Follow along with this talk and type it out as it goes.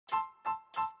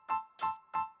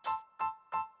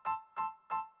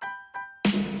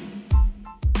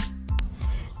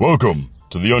Welcome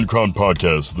to the Uncrowned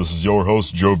Podcast. This is your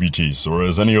host, Joe BT, or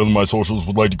as any of my socials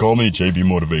would like to call me, JB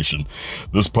Motivation.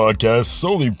 This podcast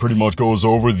solely pretty much goes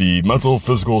over the mental,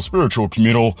 physical, spiritual,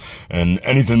 communal, and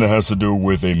anything that has to do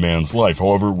with a man's life.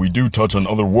 However, we do touch on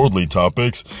other worldly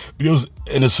topics because,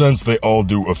 in a sense, they all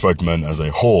do affect men as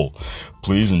a whole.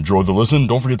 Please enjoy the listen.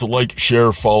 Don't forget to like,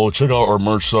 share, follow, check out our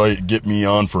merch site, get me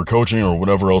on for coaching or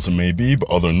whatever else it may be. But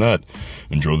other than that,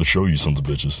 enjoy the show, you sons of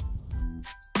bitches.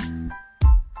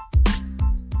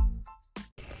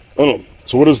 I don't know.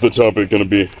 So what is the topic going to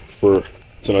be for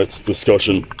tonight's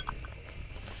discussion?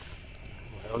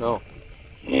 I don't know.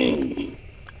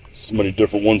 So many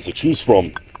different ones to choose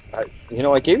from.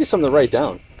 I gave you something to write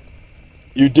down.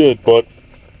 You did, but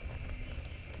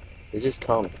They just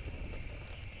come,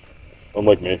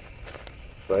 unlike me,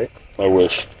 right? I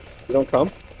wish. You don't come?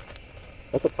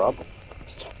 That's a problem.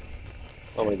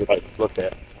 I'm gonna get looked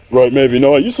at. Right, maybe.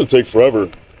 No, I used to take forever.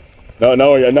 Now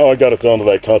I got it down to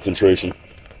that concentration.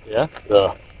 Yeah?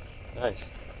 Yeah. Nice.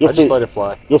 You'll I just let it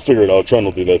fly. You'll figure it out. Trent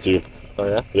will do that too. Oh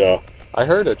yeah? Yeah. I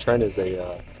heard a trend is it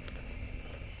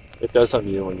does something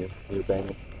to you when you're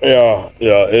banging. Yeah.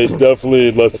 It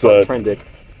definitely lets It's that. trendic.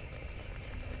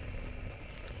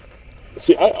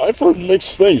 See, I've heard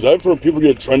mixed things. I've heard people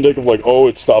get trendic of like, oh,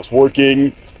 it stops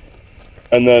working,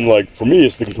 and then like for me,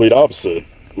 it's the complete opposite,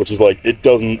 which is like it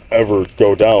doesn't ever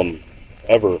go down,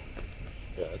 ever.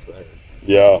 Yeah, that's what I heard.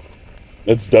 Yeah.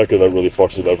 It's Deca that really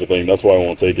fucks with everything. That's why I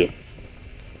won't take it.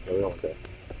 Yeah, we don't want that.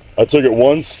 I took it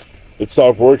once, it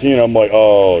stopped working, and I'm like,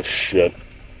 oh shit.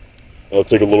 It'll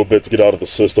take a little bit to get out of the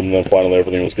system, and then finally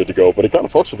everything was good to go. But it kind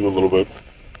of fucks with you a little bit.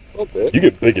 A little bit. You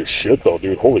get big as shit though,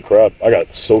 dude. Holy crap. I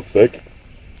got so thick.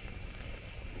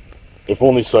 If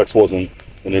only sex wasn't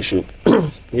an issue.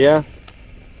 Yeah.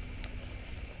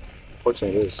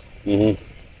 Unfortunately, it is. Mm-hmm.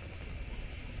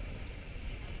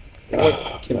 So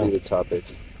what can be the topic?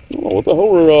 Oh, what the hell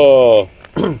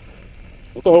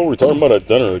were we talking about at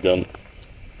dinner again?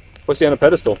 Pussy on a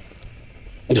pedestal.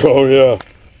 Oh yeah.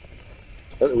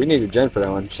 We needed Jen for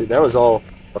that one. That was all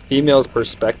a female's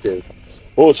perspective.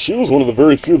 Well, she was one of the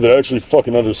very few that actually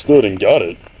fucking understood and got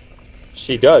it.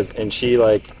 She does, and she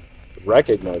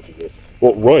recognizes it.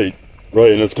 Well, right,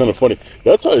 and it's kind of funny.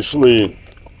 That's actually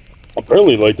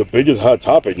apparently like the biggest hot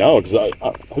topic now. Because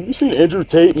have you seen Andrew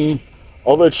Tate and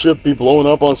all that shit be blowing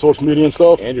up on social media and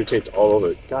stuff? Andrew Tate's all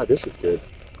over it. God, this is good.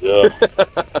 Yeah.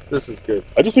 This is good.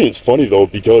 I just think it's funny though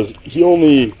because he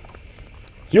only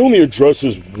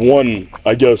addresses one,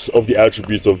 I guess, of the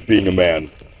attributes of being a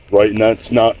man, right? And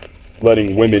that's not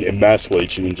letting women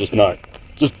emasculate you and just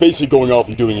basically going off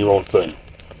and doing your own thing,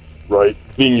 right?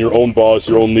 Being your own boss,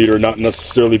 your own leader, not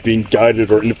necessarily being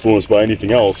guided or influenced by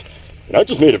anything else. And I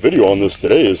just made a video on this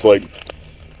today. It's like,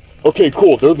 okay,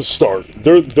 cool. They're the start.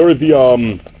 They're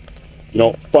the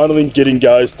finally getting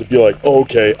guys to be like, oh,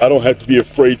 okay, I don't have to be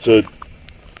afraid to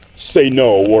say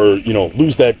no or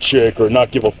lose that chick or not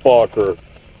give a fuck or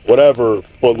whatever.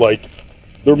 But like,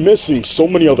 they're missing so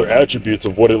many other attributes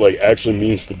of what it like actually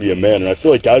means to be a man. And I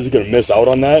feel like guys are gonna miss out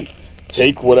on that.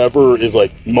 Take whatever is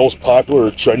like most popular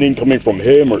or trending coming from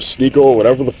him or Sneeko or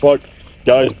whatever the fuck.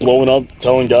 Guys blowing up,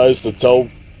 telling guys to tell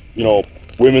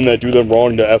women that do them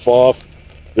wrong to F off.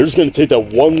 They're just going to take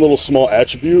that one little small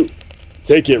attribute,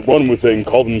 take it, run with it, and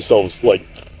call themselves, like,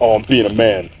 oh, I'm being a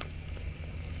man.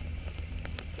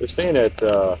 They're saying that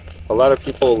a lot of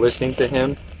people listening to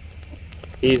him,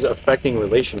 he's affecting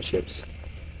relationships.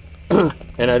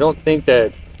 And I don't think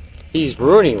that he's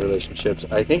ruining relationships.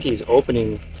 I think he's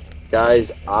opening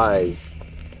guys' eyes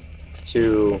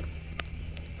to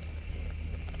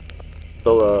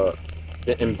the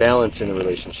imbalance in the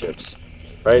relationships,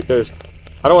 right?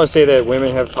 I don't want to say that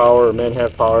women have power or men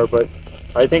have power, but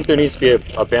I think there needs to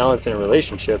be a balance in a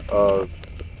relationship of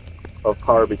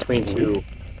power between two.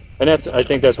 And I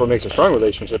think that's what makes a strong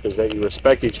relationship, is that you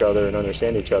respect each other and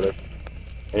understand each other.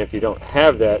 And if you don't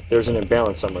have that, there's an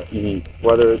imbalance somewhere. Mm-hmm.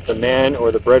 Whether the man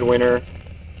or the breadwinner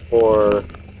or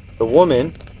the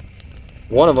woman,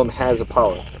 one of them has a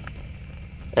power.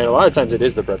 And a lot of times it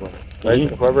is the breadwinner, right?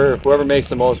 Mm-hmm. Whoever makes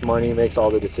the most money makes all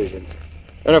the decisions.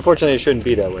 And unfortunately, it shouldn't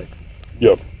be that way.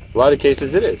 Yep. A lot of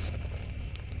cases it is.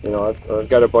 I've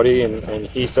got a buddy, and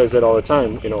he says that all the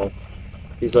time.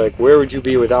 He's like, where would you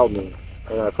be without me?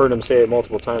 And I've heard him say it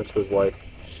multiple times to his wife.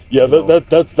 Yeah,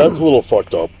 that's a little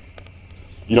fucked up.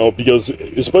 Because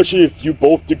especially if you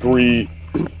both agree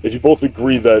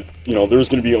that, there's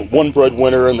going to be one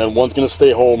breadwinner and then one's going to stay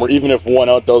home, or even if one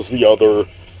outdoes the other,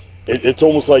 it's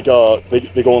almost like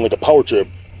they go on like a power trip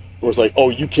where it's like, oh,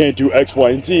 you can't do X,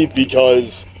 Y, and Z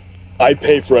because I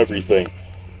pay for everything.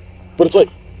 But it's like,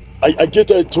 I get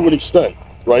that to an extent.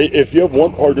 right? If you have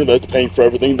one partner that's paying for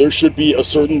everything, there should be a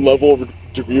certain level of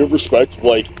degree of respect.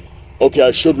 Like, okay,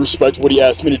 I should respect what he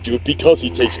asked me to do because he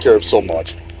takes care of so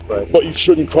much. Right. But you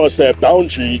shouldn't cross that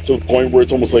boundary to the point where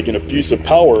it's almost like an abuse of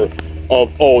power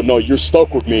of, oh no, you're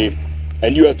stuck with me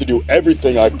and you have to do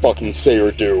everything I fucking say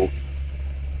or do.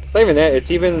 It's not even that. It's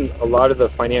even a lot of the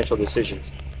financial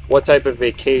decisions. What type of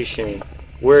vacation,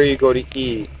 where you go to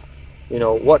eat, you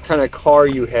know, what kind of car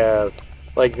you have.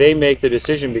 Like, they make the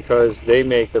decision because they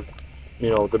make the, you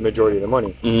know, the majority of the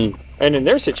money. Mm-hmm. And in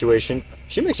their situation,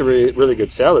 she makes a really, really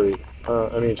good salary.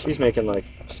 I mean, she's making like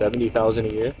 $70,000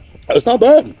 a year. That's not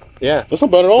bad. Yeah, That's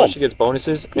not bad at all. plus she gets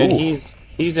bonuses, and Ooh.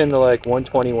 he's in the like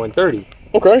 120, 130.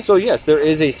 Okay. So yes, there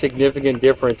is a significant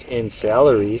difference in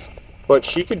salaries, but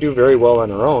she could do very well on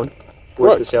her own with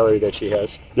Right. the salary that she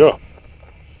has. Yeah.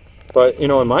 But you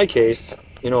know, in my case,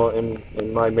 you know,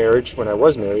 in my marriage when I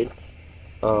was married,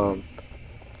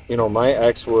 you know, my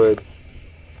ex would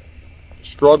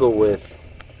struggle with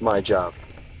my job.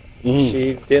 Mm-hmm.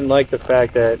 She didn't like the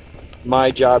fact that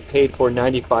my job paid for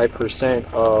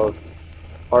 95% of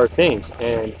our things,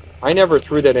 and I never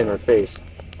threw that in her face.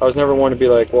 I was never one to be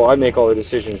like, well, I make all the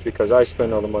decisions because I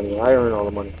spend all the money and I earn all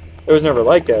the money. It was never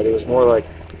like that. It was more like,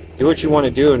 do what you want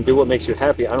to do and do what makes you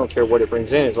happy. I don't care what it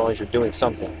brings in as long as you're doing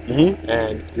something Mm-hmm.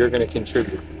 and you're going to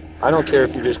contribute. I don't care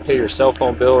if you just pay your cell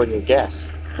phone bill and your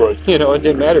gas. Right. You know, it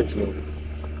didn't matter to me.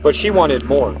 But she wanted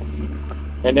more.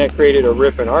 And that created a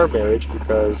rift in our marriage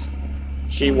because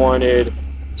she wanted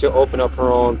to open up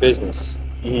her own business.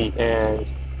 Mm-hmm. And,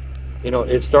 you know,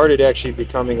 it started actually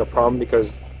becoming a problem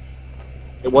because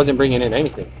it wasn't bringing in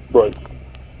anything. Right.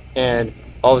 And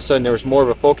all of a sudden there was more of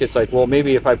a focus like, well,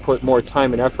 maybe if I put more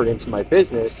time and effort into my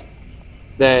business,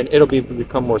 then it'll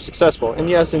become more successful. And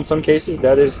yes, in some cases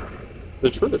that is the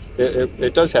truth.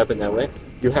 It does happen that way.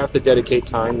 You have to dedicate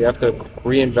time. You have to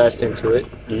reinvest into it.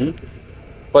 Mm-hmm.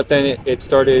 But then it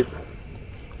started,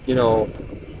 you know,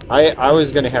 I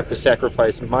was going to have to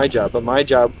sacrifice my job, but my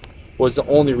job was the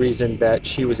only reason that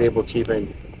she was able to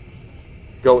even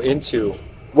go into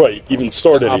Right. Even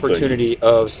start the anything. opportunity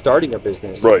of starting a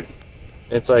business. Right.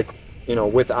 It's like, you know,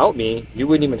 without me, you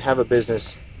wouldn't even have a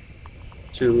business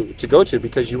to go to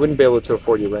because you wouldn't be able to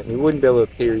afford your rent. You wouldn't be able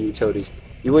to pay your utilities.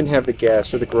 You wouldn't have the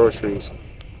gas or the groceries.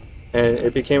 And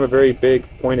it became a very big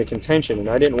point of contention, and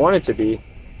I didn't want it to be.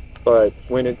 But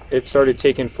when it started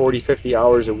taking 40, 50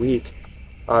 hours a week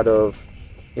out of,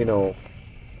 you know,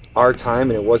 our time,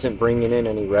 and it wasn't bringing in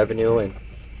any revenue, and,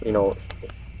 you know,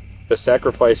 the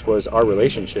sacrifice was our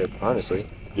relationship, honestly.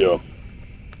 Yeah.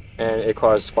 And it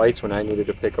caused fights when I needed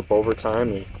to pick up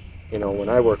overtime. And, you know, when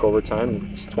I work overtime,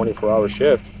 it's a 24-hour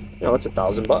shift, you know, it's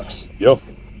 $1,000. Yeah.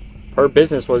 Her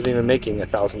business wasn't even making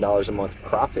 $1,000 a month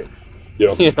profit,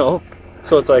 Yeah. you know?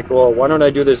 So it's like, well, why don't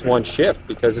I do this one shift?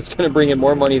 Because it's going to bring in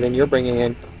more money than you're bringing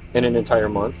in an entire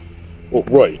month. Well,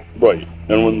 right. Right.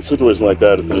 And when a situation like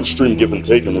that is an extreme give and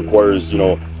take and requires, you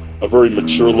know, a very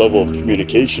mature level of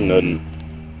communication and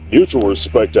mutual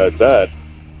respect at that.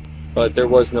 But there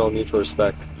was no mutual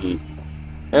respect. Mm.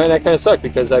 And that kind of sucked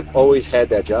because I've always had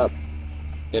that job.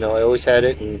 You know, I always had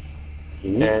it. And,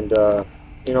 Mhm. and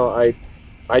you know,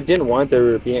 I didn't want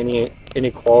there to be any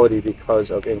inequality because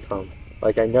of income.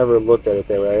 Like, I never looked at it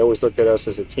that way. I always looked at us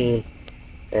as a team.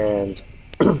 And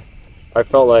I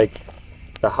felt like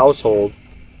the household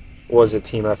was a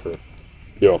team effort.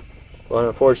 Yeah. But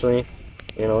unfortunately,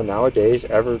 you know, nowadays,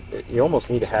 you almost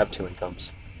need to have two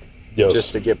incomes Yes.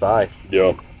 just to get by.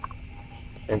 Yeah.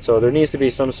 And so there needs to be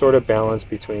some sort of balance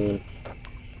between,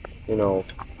 you know,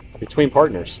 between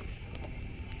partners.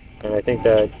 And I think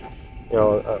that, you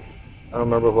know, I don't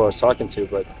remember who I was talking to,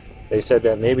 but they said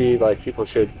that maybe like people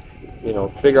should, you know,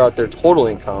 figure out their total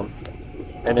income,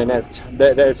 and then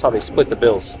that's how they split the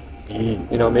bills.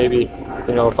 Mm. You know, maybe,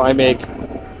 you know, if I make,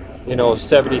 you know,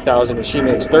 70,000 and she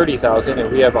makes 30,000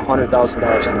 and we have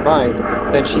 $100,000 combined,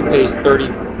 then she pays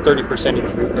 30%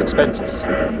 of the expenses,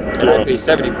 and I pay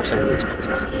 70% of the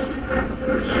expenses.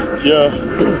 Yeah.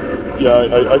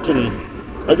 Yeah.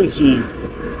 I can see,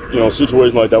 you know, a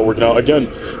situation like that working out. Again,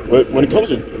 when it comes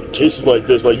to cases like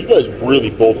this, like, you guys really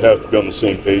both have to be on the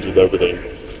same page with everything.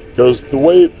 Because the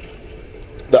way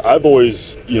that I've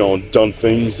always, you know, done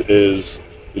things is,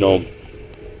 you know,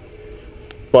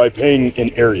 by paying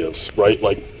in areas, right?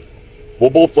 Like, we'll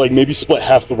both, like, maybe split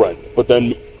half the rent, but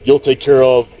then you'll take care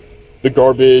of the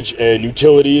garbage and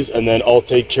utilities, and then I'll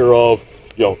take care of,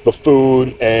 you know, the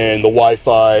food and the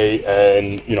Wi-Fi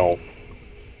and, you know,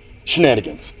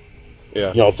 shenanigans.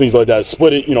 Yeah. You know, things like that.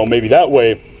 Split it, you know, maybe that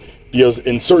way, because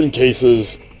in certain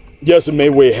cases, yes, it may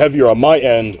weigh heavier on my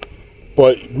end,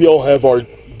 but we all have our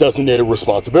designated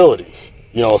responsibilities.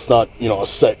 You know, it's not, you know, a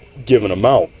set given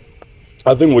amount.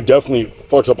 I think what definitely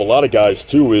fucks up a lot of guys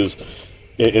too is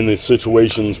in the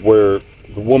situations where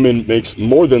the woman makes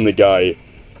more than the guy,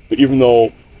 but even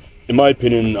though, in my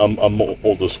opinion, I'm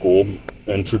older school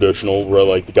and traditional, where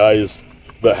like the guy is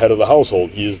the head of the household,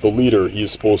 he is the leader,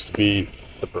 he's supposed to be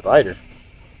The provider.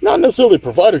 not necessarily a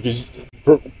provider, because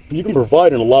you can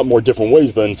provide in a lot more different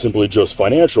ways than simply just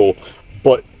financial,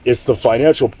 but it's the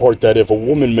financial part that if a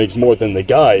woman makes more than the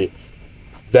guy,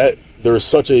 that there's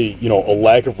such a a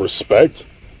lack of respect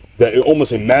that it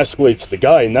almost emasculates the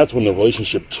guy, and that's when the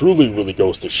relationship truly really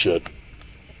goes to shit.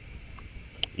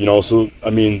 So I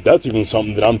mean, that's even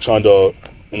something that I'm trying to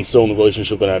instill in the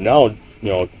relationship that I have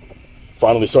now.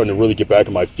 Finally starting to really get back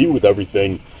on my feet with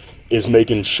everything, is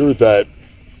making sure that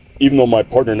even though my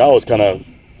partner now is kind of,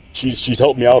 she's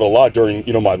helped me out a lot during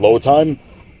my low time,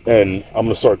 and I'm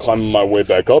gonna start climbing my way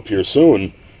back up here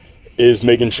soon, is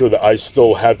making sure that I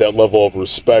still have that level of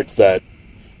respect that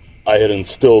I had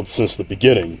instilled since the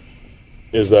beginning.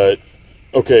 Is that,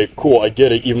 okay, cool, I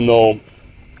get it, even though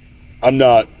I'm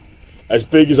not as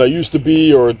big as I used to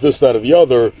be, or this, that, or the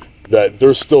other, that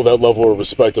there's still that level of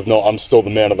respect of, no, I'm still the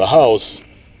man of the house,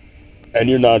 and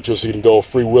you're not just going to go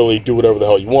free willy, do whatever the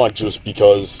hell you want just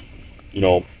because,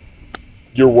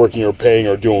 you're working or paying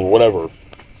or doing whatever.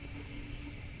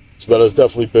 So that has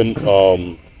definitely been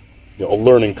a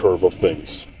learning curve of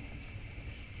things.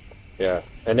 Yeah,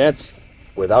 and that's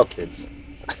without kids.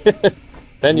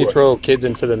 Then you Right. throw kids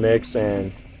into the mix,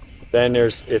 and then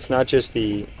it's not just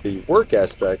the work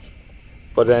aspect,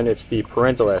 but then it's the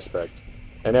parental aspect.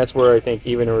 And that's where I think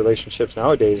even in relationships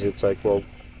nowadays, it's like, well,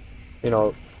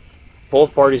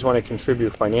 both parties want to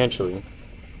contribute financially,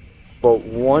 but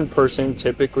one person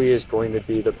typically is going to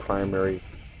be the primary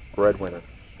breadwinner,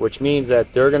 which means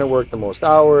that they're going to work the most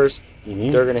hours,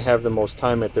 they're going to have the most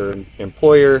time at their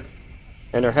employer,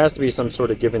 and there has to be some sort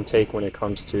of give and take when it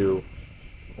comes to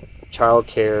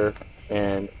childcare.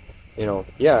 And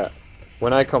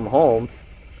when I come home,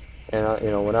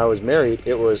 and when I was married,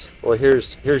 it was, well,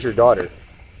 here's your daughter,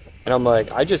 and I'm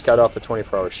like, I just got off a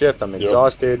 24-hour shift, I'm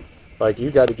exhausted, like,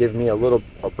 you got to give me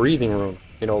a breathing room,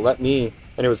 let me.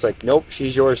 And it was like, nope,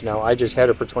 she's yours now, I just had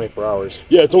her for 24 hours.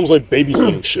 Yeah, it's almost like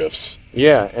babysitting shifts.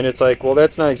 Yeah, and it's like, well,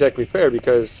 that's not exactly fair,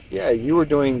 because you were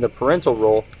doing the parental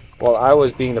role while I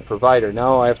was being the provider.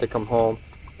 Now I have to come home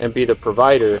and be the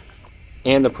provider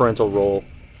and the parental role,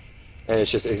 and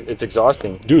it's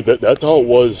exhausting. Dude, that's how it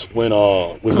was when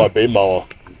with my baby mama.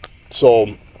 So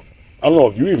I don't know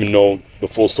if you even know the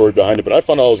full story behind it, but I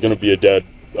found out I was going to be a dad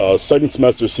second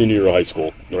semester senior year of high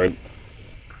school, right?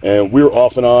 And we were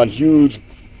off and on, huge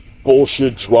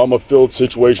bullshit drama-filled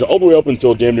situation all the way up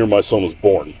until damn near my son was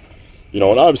born. And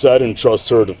obviously I didn't trust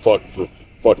her to fuck for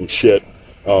fucking shit.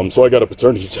 So I got a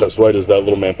paternity test right as that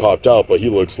little man popped out, but he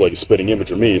looks like a spitting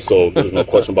image of me, so there's no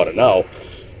question about it now.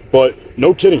 But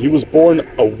no kidding, he was born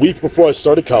a week before I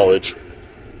started college.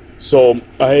 So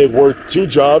I had worked 2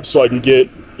 jobs so I can get,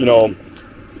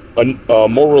 a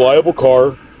more reliable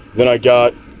car. Then I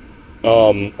got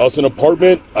us an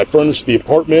apartment. I furnished the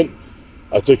apartment.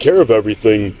 I took care of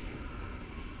everything.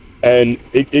 And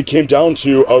it came down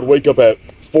to, I would wake up at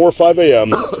 4 or 5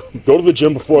 a.m., go to the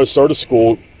gym before I started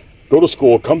school, go to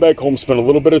school, come back home, spend a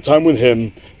little bit of time with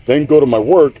him, then go to my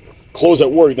work, close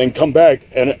at work, then come back.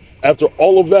 And after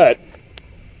all of that,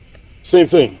 same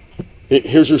thing.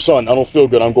 Here's your son. I don't feel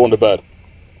good. I'm going to bed.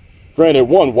 Granted,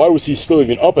 1, why was he still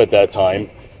even up at that time?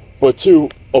 But 2,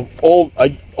 of all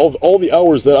the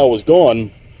hours that I was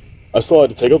gone, I still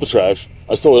had to take out the trash.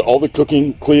 I still had all the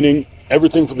cooking, cleaning,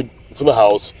 everything for the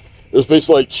house. It was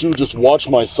basically like she would just watch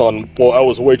my son while I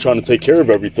was away trying to take care of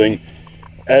everything.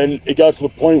 And it got to the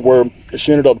point where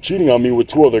she ended up cheating on me with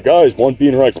 2 other guys, one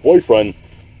being her ex-boyfriend.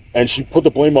 And she put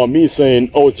the blame on me,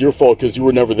 saying, oh, it's your fault because you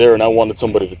were never there and I wanted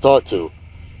somebody to talk to.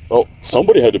 Well,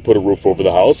 somebody had to put a roof over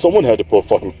the house. Someone had to put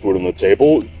fucking food on the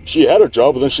table. She had her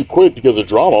job, but then she quit because of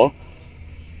drama.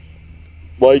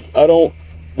 Like,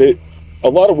 a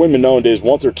lot of women nowadays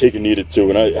want their cake and eat it too,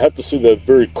 and I have to say that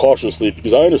very cautiously,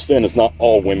 because I understand it's not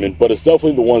all women, but it's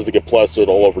definitely the ones that get plastered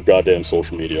all over goddamn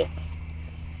social media.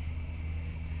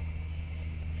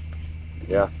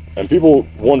 Yeah. And people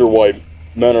wonder why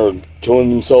men are killing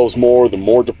themselves more, they're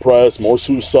more depressed, more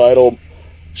suicidal,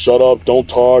 shut up, don't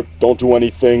talk, don't do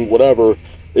anything, whatever.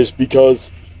 Is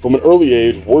because from an early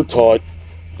age, we're taught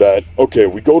that, okay,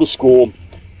 we go to school,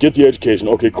 get the education,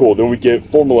 okay, cool, then we get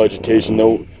formal education,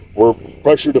 then we're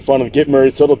pressured to finally get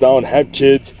married, settle down, have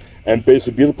kids, and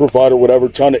basically be the provider, whatever,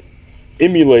 trying to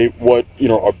emulate what,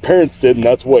 our parents did, and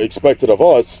that's what expected of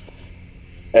us,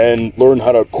 and learn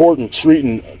how to court and treat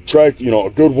and attract,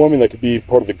 a good woman that could be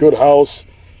part of the good house.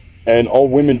 And all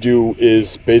women do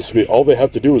is basically, all they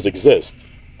have to do is exist.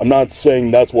 I'm not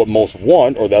saying that's what most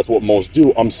want or that's what most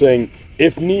do. I'm saying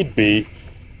if need be,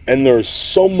 and they're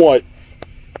somewhat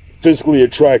physically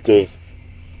attractive,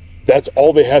 that's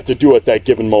all they have to do at that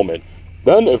given moment.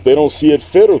 Then, if they don't see it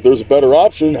fit or there's a better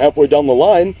option halfway down the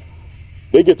line,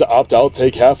 they get to opt out,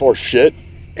 take half our shit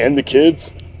and the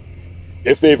kids,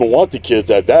 if they even want the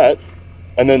kids at that,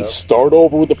 and then start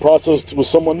over with the process with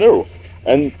someone new.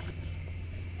 And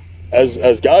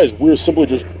as guys, we're simply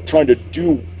just trying to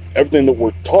do everything that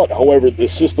we're taught. However, the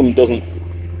system doesn't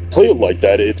play it like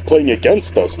that. It's playing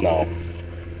against us now.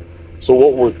 So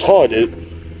what we're taught, it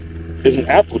isn't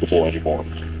applicable anymore.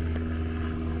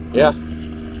 Yeah.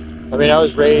 I mean, I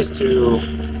was raised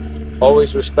to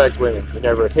always respect women. You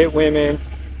never hit women.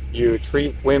 You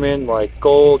treat women like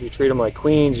gold. You treat them like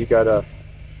queens. You gotta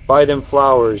buy them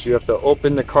flowers. You have to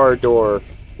open the car door.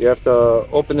 You have to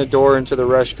open the door into the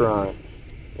restaurant.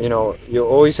 You know, you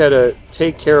always had to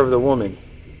take care of the woman.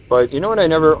 But you know what I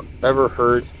never ever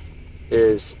heard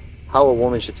is how a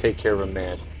woman should take care of a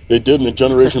man. They did in the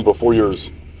generation before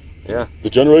yours. Yeah. The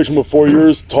generation before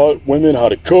yours taught women how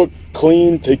to cook,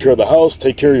 clean, take care of the house,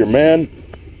 take care of your man,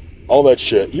 all that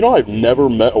shit. You know, I've never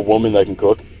met a woman that can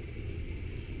cook.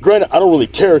 Granted, I don't really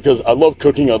care because I love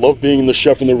cooking. I love being the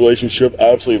chef in the relationship.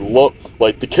 I absolutely love,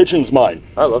 like, the kitchen's mine.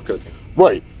 I love cooking.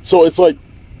 Right. So it's like,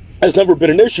 it's never been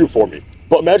an issue for me.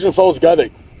 But imagine if I was a guy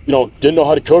that, you know, didn't know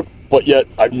how to cook, but yet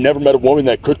I've never met a woman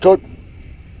that could cook.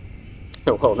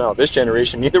 Well, now, this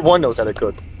generation, neither one knows how to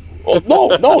cook. Oh, no,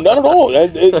 not at all.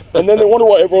 And then they wonder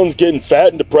why everyone's getting fat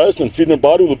and depressed and feeding their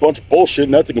body with a bunch of bullshit,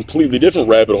 and that's a completely different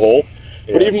rabbit hole.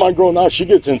 Yeah. But even my girl now, she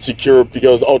gets insecure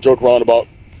because I'll joke around about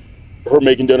her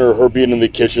making dinner, her being in the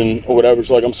kitchen or whatever.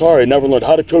 She's like, I'm sorry, I never learned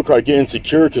how to cook, or I get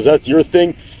insecure because that's your thing.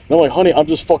 And I'm like, honey, I'm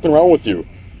just fucking around with you.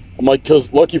 I'm like,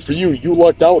 because lucky for you, you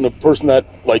lucked out in a person that,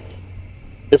 like,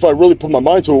 if I really put my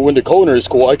mind to it, went to culinary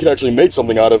school, I could actually make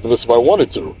something out of this if I wanted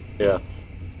to. Yeah.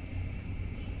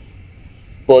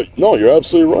 But no, you're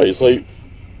absolutely right. It's like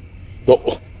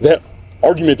that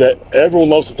argument that everyone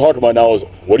loves to talk about now is,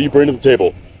 what do you bring to the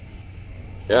table?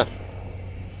 Yeah.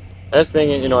 That's the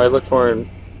thing, you know, I look for in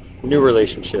new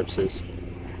relationships is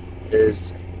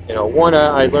you know, one,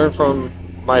 I learned from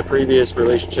my previous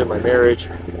relationship, my marriage.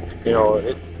 You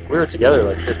know, we were together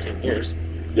like 15 years.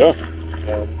 Yeah.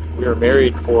 And we were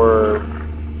married for,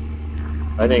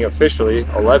 I think, officially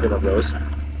 11 of those.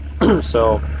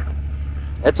 So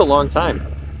that's a long time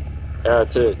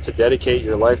to dedicate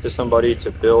your life to somebody,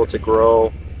 to build, to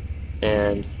grow.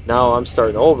 And now I'm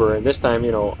starting over, and this time,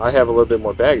 you know, I have a little bit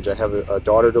more baggage. I have a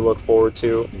daughter to look forward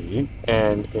to,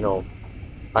 and you know,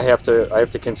 I have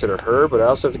to consider her, but I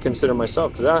also have to consider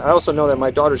myself, because I also know that my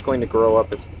daughter's going to grow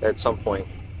up at some point,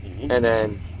 and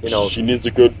then, you know, she needs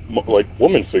a good, like,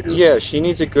 woman figure. Yeah, she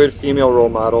needs a good female role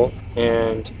model,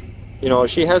 and you know,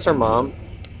 she has her mom.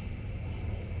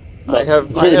 I have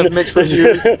mixed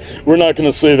reviews. We're not going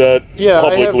to say that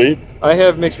publicly. I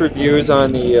have mixed reviews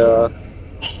on the,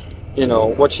 you know,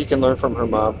 what she can learn from her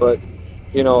mom. But,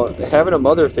 you know, having a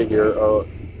mother figure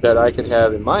that I could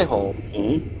have in my home,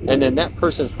 and then that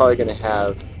person's probably going to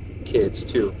have kids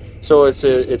too. So it's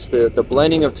the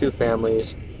blending of two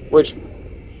families, which,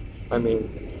 I mean,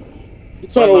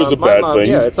 it's not always a bad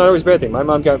thing. Yeah, it's not always a bad thing. My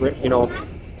mom got, you know,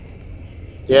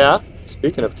 yeah.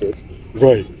 Speaking of kids,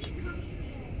 right.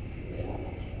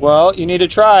 Well, you need to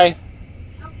try.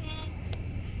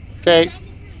 Okay.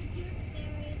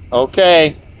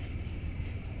 Okay.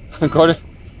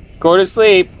 Go to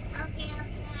sleep.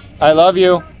 I love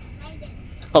you.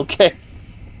 Okay.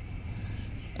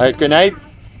 All right, good night.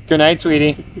 Good night,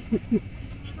 sweetie. You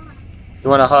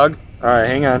want a hug? All right,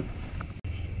 hang on.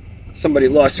 Somebody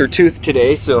lost her tooth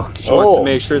today, so she wants to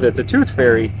make sure that the tooth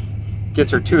fairy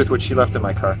gets her tooth, which she left in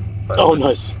my car. Oh,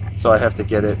 nice. So I have to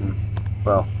get it, and,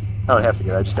 well, I don't have to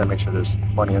get it. I just gotta make sure there's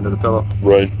money under the pillow.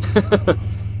 Right.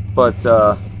 But,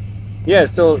 yeah,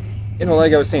 so, you know,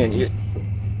 like I was saying, you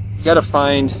gotta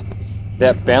find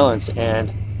that balance,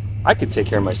 and I could take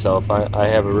care of myself. I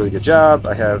have a really good job.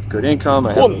 I have good income.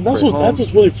 I have that's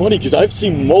what's really funny, because I've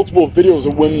seen multiple videos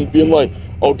of women being like,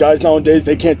 oh, guys nowadays,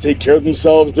 they can't take care of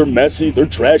themselves. They're messy. They're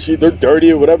trashy. They're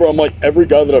dirty or whatever. I'm like, every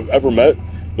guy that I've ever met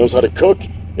knows how to cook,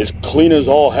 is clean as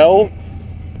all hell,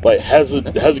 like, has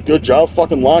a good job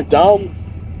fucking locked down.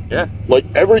 Yeah. Like,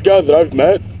 every guy that I've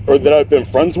met or that I've been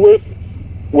friends with,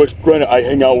 which, granted, I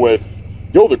hang out with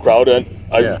the older crowd, and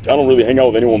I don't really hang out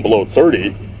with anyone below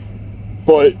 30,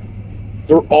 but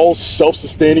they're all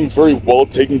self-sustaining, very well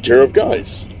taken care of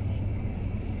guys.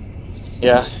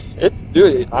 Yeah,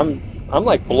 dude, I'm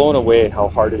like blown away at how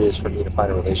hard it is for me to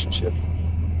find a relationship.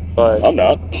 But I'm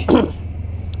not.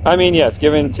 I mean, yes,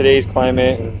 given today's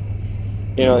climate, and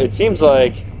you know, it seems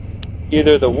like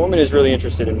either the woman is really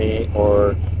interested in me,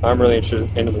 or I'm really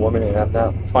interested in the woman, and I'm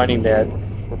not finding that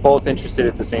we're both interested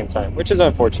at the same time, which is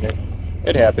unfortunate.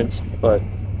 It happens, but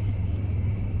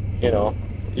you know,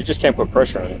 you just can't put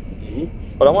pressure on it.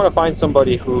 Mm-hmm. But I want to find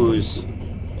somebody who's,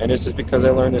 and this is because I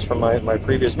learned this from my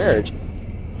previous marriage,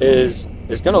 is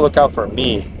going to look out for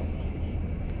me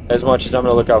as much as I'm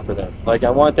going to look out for them. Like, I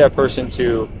want that person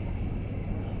to,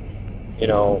 you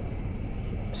know,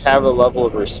 have a level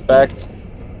of respect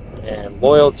and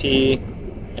loyalty,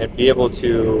 and be able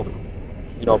to,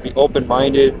 you know, be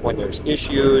open-minded when there's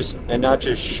issues, and not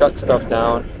just shut stuff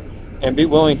down, and be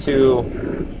willing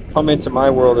to come into my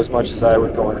world as much as I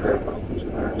would go into their world.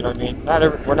 You know what I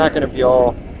mean? We're not going to be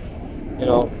all, you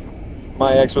know,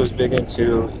 my ex was big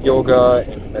into yoga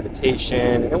and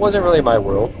meditation, and it wasn't really my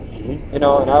world, you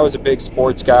know, and I was a big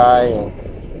sports guy,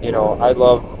 and, you know, I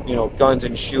love, you know, guns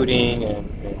and shooting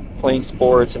and playing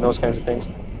sports and those kinds of things.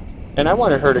 And I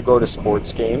wanted her to go to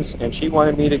sports games, and she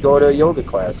wanted me to go to a yoga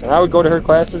class. And I would go to her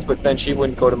classes, but then she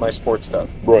wouldn't go to my sports stuff.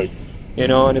 Right. You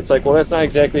know, and it's like, well, that's not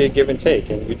exactly a give and take.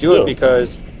 And you do it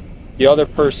because the other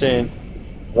person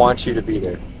wants you to be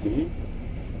there. Mm-hmm.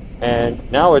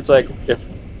 And now it's like,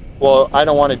 well, I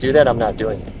don't want to do that, I'm not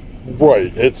doing it.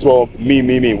 Right. It's, well,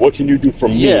 me. What can you do for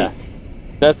me? Yeah.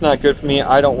 That's not good for me.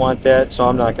 I don't want that, so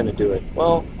I'm not going to do it.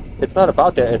 Well, it's not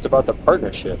about that. It's about the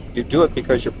partnership. You do it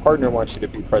because your partner wants you to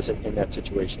be present in that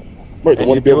situation. Right. They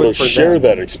want to be able to share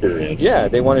that experience. Yeah,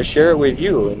 they want to share it with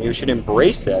you, and you should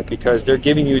embrace that because they're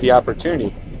giving you the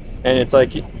opportunity. And it's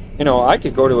like, you know, I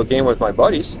could go to a game with my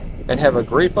buddies and have a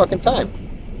great fucking time.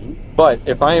 But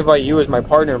if I invite you as my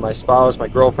partner, my spouse, my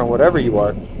girlfriend, whatever you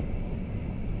are,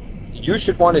 you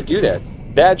should want to do that.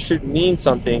 That should mean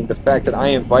something, the fact that I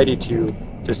invited you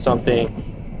to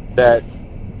something that,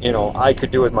 you know, I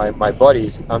could do with my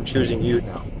buddies. I'm choosing you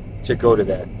now to go to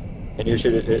that. And you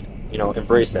should, you know,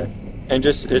 embrace that. And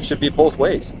just, it should be both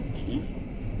ways.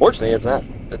 Fortunately, it's not.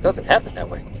 It doesn't happen that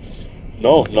way.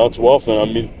 No, not too often. I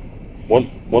mean,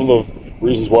 one of the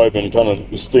reasons why I've been kind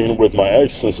of staying with my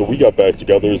ex since we got back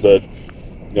together is that,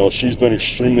 you know, she's been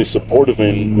extremely supportive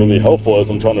and really helpful as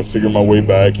I'm trying to figure my way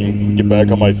back and get back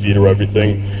on my feet or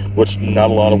everything, which not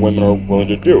a lot of women are willing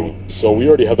to do. So we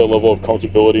already have that level of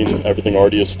comfortability and everything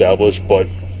already established, but,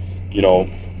 you know,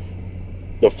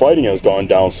 the fighting has gone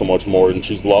down so much more, and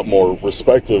she's a lot more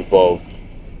respectful of,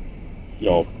 you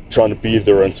know, trying to be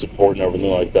there and support and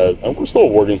everything like that. And we're still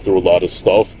working through a lot of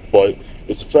stuff, but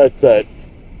it's the fact that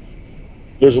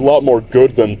there's a lot more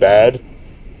good than bad,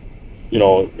 you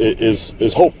know,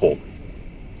 is hopeful,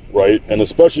 right? And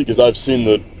especially because I've seen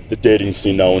the dating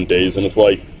scene nowadays, and it's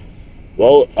like,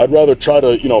 well, I'd rather try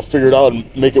to, you know, figure it out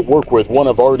and make it work with one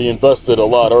I've already invested a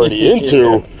lot already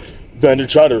into than to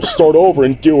try to start over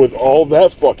and deal with all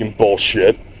that fucking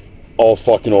bullshit all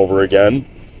fucking over again.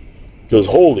 Because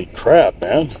holy crap,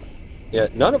 man. Yeah,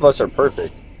 none of us are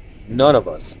perfect. None of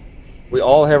us. We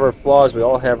all have our flaws. We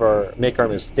all make our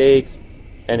mistakes,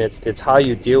 and it's how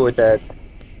you deal with that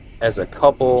as a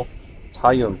couple. It's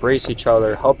how you embrace each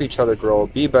other, help each other grow,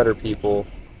 be better people.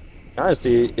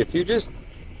 Honestly, if you just,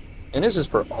 and this is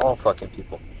for all fucking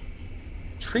people,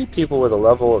 treat people with a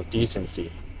level of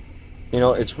decency. You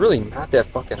know, it's really not that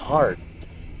fucking hard.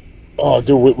 Oh,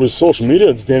 dude, with social media,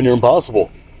 it's damn near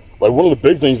impossible. Like, one of the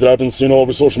big things that I've been seeing all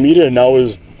over social media now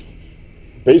is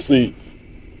basically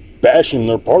bashing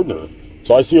their partner.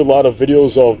 So I see a lot of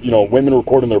videos of, you know, women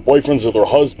recording their boyfriends or their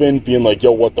husband being like,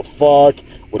 yo, what the fuck?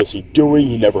 What is he doing?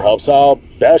 He never helps out.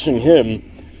 Bashing him.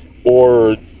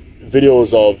 Or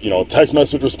videos of, you know, text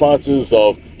message responses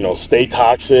of, you know, stay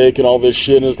toxic and all this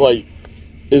shit. And it's like,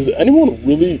 is anyone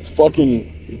really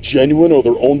fucking genuine or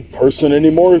their own person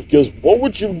anymore? Because what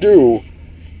would you do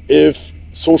if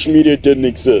social media didn't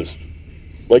exist?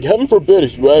 Like, heaven forbid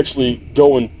if you actually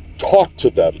go and talk to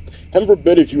them. Heaven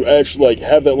forbid if you actually, like,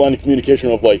 have that line of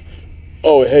communication of, like,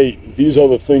 oh, hey, these are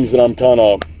the things that I'm kind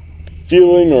of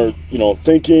feeling or, you know,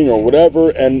 thinking or whatever.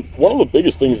 And one of the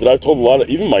biggest things that I've told a lot of,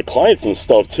 even my clients and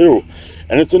stuff too,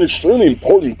 and it's an extremely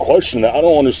important question that I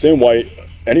don't understand why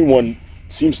anyone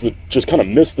seems to just kind of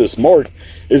miss this mark,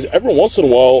 is every once in a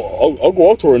while, I'll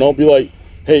go up to her and I'll be like,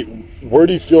 hey, where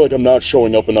do you feel like I'm not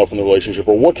showing up enough in the relationship?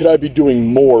 Or what could I be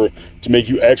doing more to make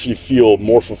you actually feel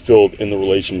more fulfilled in the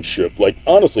relationship? Like,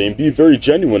 honestly, and be very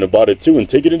genuine about it too, and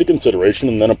take it into consideration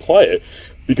and then apply it.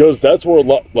 Because that's where a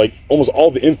lot, like, almost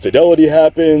all the infidelity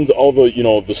happens, all the, you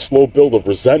know, the slow build of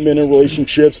resentment in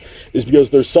relationships, is because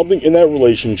there's something in that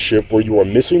relationship where you are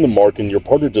missing the mark and your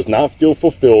partner does not feel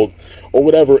fulfilled or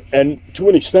whatever. And to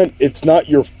an extent, it's not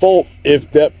your fault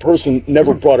if that person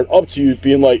never brought it up to you,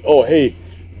 being like, oh, hey,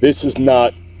 this is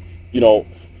not, you know,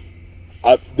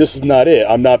 this is not it.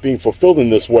 I'm not being fulfilled in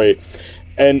this way.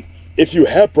 And if you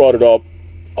have brought it up,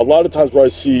 a lot of times where I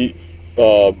see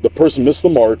the person miss the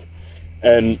mark,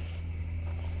 and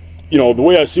you know, the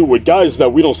way I see it with guys is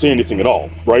that we don't say anything at all,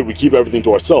 right? We keep everything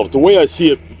to ourselves. The way I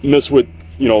see it miss with,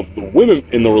 you know, the women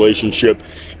in the relationship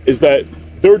is that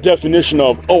their definition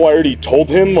of, oh, I already told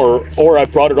him, or I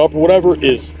brought it up, or whatever,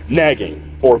 is nagging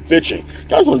or bitching.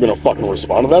 Guys aren't gonna fucking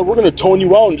respond to that. We're gonna tone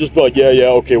you out and just be like, yeah,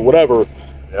 okay, whatever.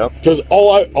 Yeah. Because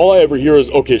all I ever hear is,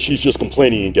 okay, she's just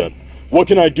complaining again. What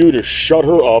can I do to shut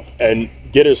her up and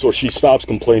get it so she stops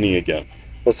complaining again?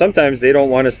 Well, sometimes they don't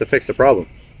want us to fix the problem.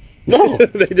 No.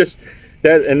 They just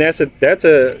that's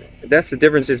the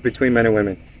differences between men and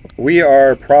women. We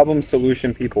are problem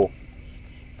solution people.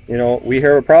 You know, we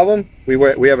hear a problem,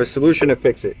 we have a solution to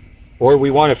fix it, or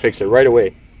we want to fix it right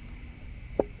away.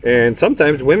 And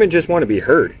sometimes women just want to be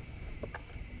heard.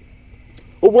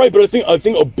 Well, right, but I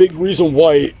think a big reason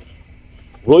why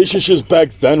relationships back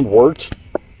then worked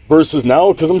versus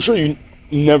now, because I'm sure you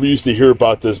never used to hear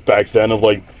about this back then, of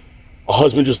like a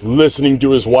husband just listening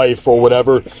to his wife or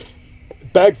whatever.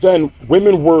 Back then,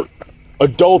 women were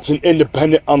adults and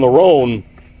independent on their own,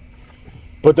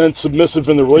 but then submissive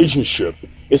in the relationship.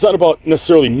 It's not about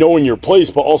necessarily knowing your place,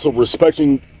 but also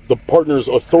respecting the partner's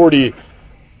authority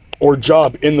or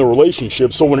job in the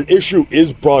relationship. So when an issue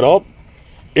is brought up,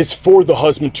 it's for the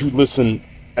husband to listen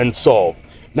and solve.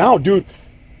 Now, dude,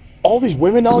 all these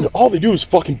women now, all they do is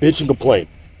fucking bitch and complain.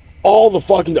 All the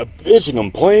fucking bitch and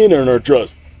complain, and are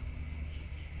just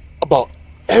about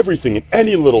everything and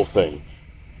any little thing.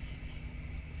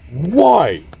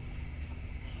 Why?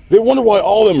 They wonder why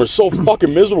all of them are so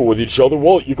fucking miserable with each other.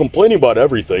 Well, you're complaining about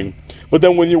everything, but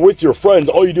then when you're with your friends,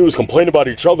 all you do is complain about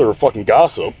each other or fucking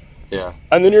gossip. Yeah.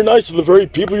 And then you're nice to the very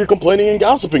people you're complaining and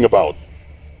gossiping about.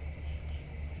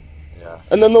 Yeah.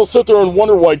 And then they'll sit there and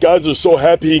wonder why guys are so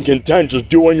happy and content just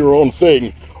doing your own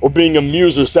thing, or being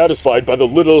amused or satisfied by the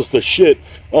littlest of shit.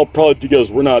 Well, probably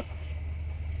because we're not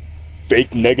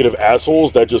fake negative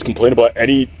assholes that just complain about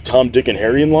any Tom, Dick, and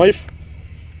Harry in life.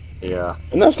 Yeah.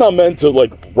 And that's not meant to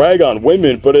like rag on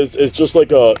women, but it's just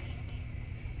like a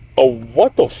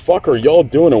what the fuck are y'all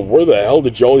doing, and where the hell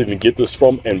did y'all even get this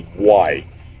from, and why?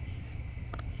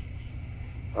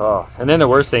 Oh, and then the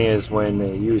worst thing is when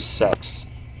they use sex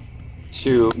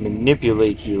to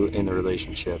manipulate you in a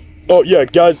relationship. Oh yeah,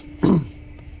 guys,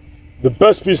 the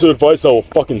best piece of advice that will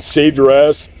fucking save your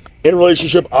ass in a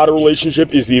relationship, out of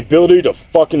relationship, is the ability to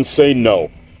fucking say no.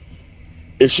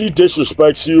 If she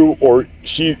disrespects you, or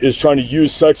she is trying to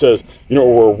use sex as, you know,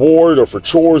 a reward or for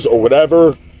chores or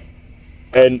whatever,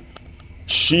 and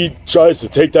she tries to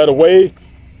take that away,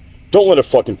 don't let it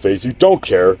fucking faze you. Don't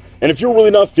care. And if you're really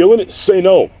not feeling it, say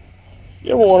no.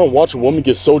 You ever want to watch a woman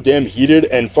get so damn heated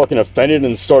and fucking offended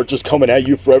and start just coming at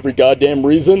you for every goddamn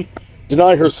reason?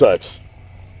 Deny her sex.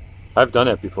 I've done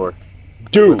it before.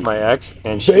 Dude, with my ex,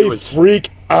 and they freak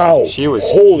out. She was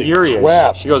holy furious.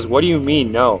 crap. She goes, "What do you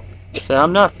mean no?" I said,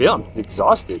 "I'm not feeling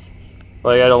exhausted.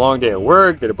 Like, I had a long day at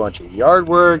work, did a bunch of yard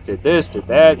work, did this, did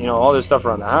that, you know, all this stuff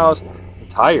around the house. I'm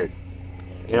tired."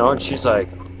 You know, and she's like,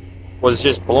 was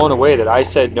just blown away that I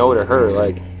said no to her.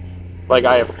 Like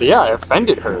I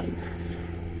offended her.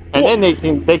 And then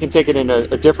they can take it in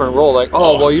a different role, like,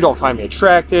 oh, well, you don't find me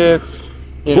attractive.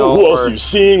 You know, who else are you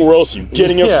seeing? Where else are you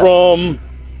getting it from?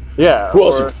 Yeah. Who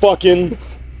else are you fucking?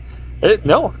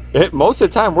 Most of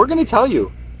the time, we're going to tell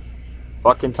you.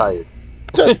 Fucking tired.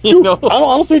 Dude, you know? I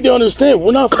don't think they understand.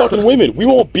 We're not fucking women. We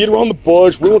won't beat around the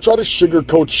bush. We won't try to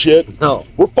sugarcoat shit. No.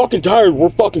 We're fucking tired. We're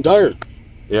fucking tired.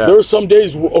 Yeah. There are some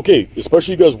days, okay,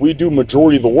 especially because we do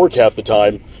majority of the work half the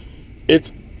time,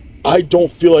 I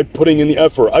don't feel like putting in the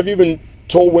effort. I've even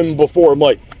told women before, I'm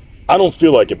like, I don't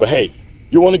feel like it, but hey,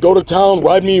 you want to go to town,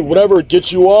 ride me, whatever, it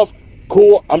gets you off,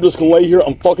 cool, I'm just going to lay here,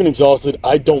 I'm fucking exhausted,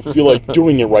 I don't feel like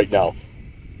doing it right now.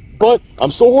 But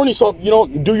I'm so horny, so, you know,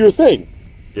 do your thing.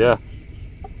 Yeah.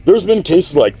 There's been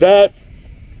cases like that,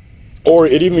 or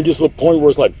it even gets to the point where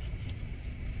it's like,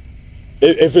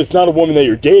 if it's not a woman that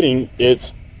you're dating,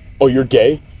 it's, oh, you're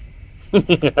gay?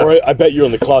 Or I bet you're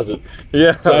in the closet.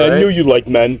 Yeah, So I knew you liked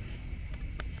men.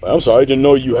 I'm sorry, I didn't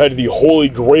know you had the holy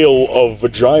grail of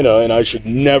vagina, and I should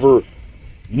never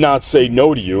not say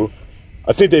no to you.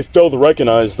 I think they fail to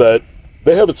recognize that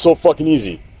they have it so fucking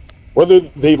easy. Whether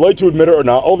they like to admit it or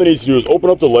not, all they need to do is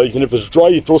open up their legs, and if it's dry,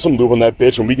 you throw some lube on that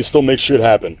bitch, and we can still make shit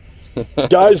happen.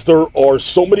 Guys, there are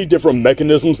so many different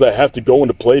mechanisms that have to go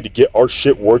into play to get our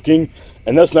shit working,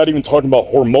 and that's not even talking about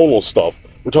hormonal stuff.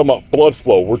 We're talking about blood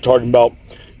flow. We're talking about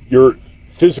your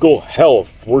physical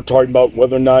health. We're talking about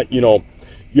whether or not, you know,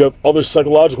 you have other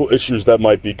psychological issues that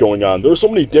might be going on. There are so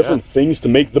many different things to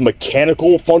make the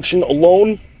mechanical function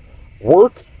alone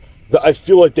work that I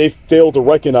feel like they fail to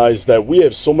recognize that we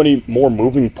have so many more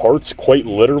moving parts, quite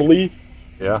literally,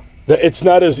 Yeah. that it's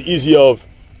not as easy of,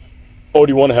 oh,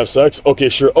 do you want to have sex? Okay,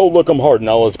 sure. Oh, look, I'm hard.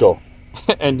 Now let's go.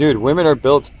 And dude, women are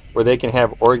built where they can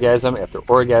have orgasm after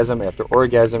orgasm after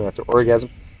orgasm after orgasm.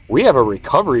 We have a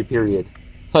recovery period.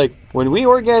 Like, when we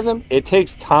orgasm, it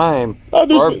takes time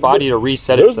for our body to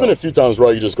reset itself. There's been a few times where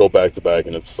I can just go back to back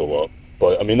and it's still up.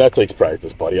 But, I mean, that takes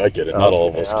practice, buddy. I get it. Not all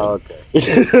of us can.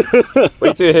 Okay.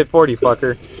 Wait till you hit 40,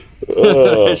 fucker.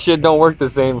 That shit don't work the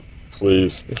same.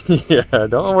 Please. Yeah,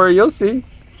 don't worry. You'll see.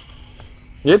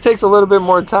 It takes a little bit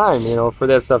more time, you know, for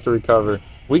that stuff to recover.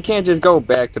 We can't just go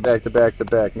back to back to back to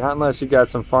back. Not unless you got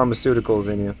some pharmaceuticals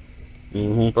in you.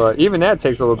 Mm-hmm. But even that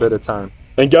takes a little bit of time.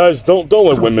 And guys, don't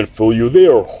let women fool you. They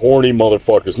are horny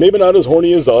motherfuckers. Maybe not as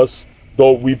horny as us,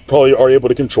 though we probably are able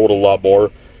to control it a lot more.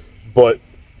 But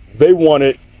they want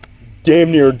it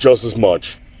damn near just as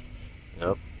much.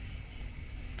 Yep.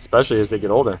 Especially as they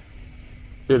get older.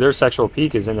 Dude, their sexual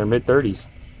peak is in their mid-30s.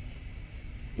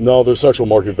 No, their sexual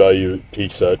market value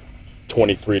peaks at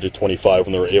 23 to 25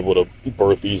 when they're able to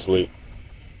birth easily.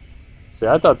 See,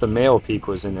 I thought the male peak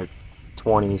was in their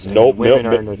 20s. And Nope, women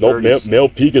are in their 30s. male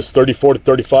peak is 34 to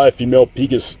 35. Female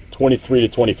peak is 23 to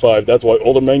 25. That's why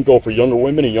older men go for younger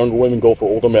women and younger women go for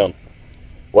older men.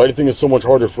 Why do you think it's so much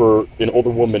harder for an older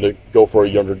woman to go for a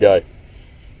younger guy?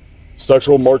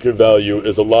 Sexual market value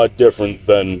is a lot different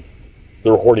than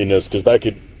their horniness, because that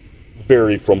could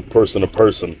vary from person to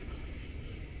person.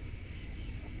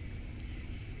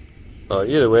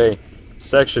 Either way,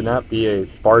 sex should not be a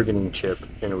bargaining chip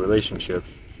in a relationship.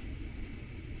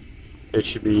 It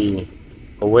should be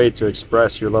a way to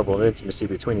express your level of intimacy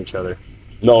between each other.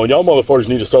 No, y'all motherfuckers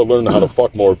need to start learning how to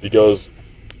fuck more, because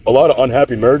a lot of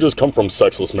unhappy marriages come from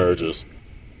sexless marriages.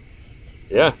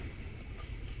 Yeah.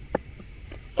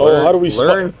 Oh, how do we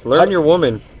learn your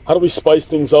woman? How do we spice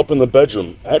things up in the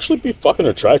bedroom? Actually be fucking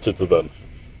attracted to them.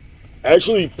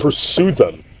 Actually pursue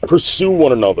them. Pursue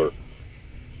one another.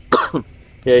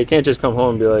 Yeah, you can't just come home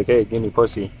and be like, hey, give me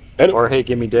pussy. Or, hey,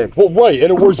 give me dick. Well, right,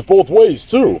 and it works both ways,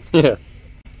 too. Yeah.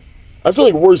 I feel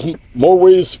like it works more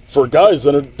ways for guys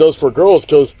than it does for girls,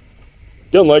 because,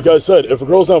 again, like I said, if a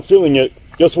girl's not feeling it,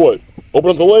 guess what?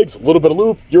 Open up the legs, a little bit of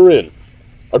lube, you're in.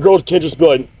 A girl can't just be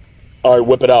like, all right,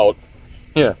 whip it out.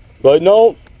 Yeah. But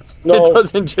no. It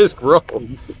doesn't just grow.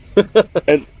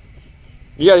 And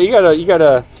you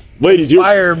gotta ladies,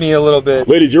 inspire me a little bit.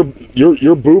 Ladies,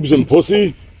 your boobs and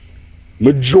pussy,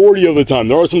 majority of the time,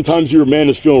 there are some times your man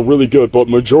is feeling really good, but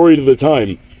majority of the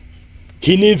time,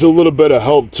 he needs a little bit of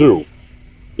help too.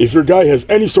 If your guy has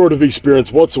any sort of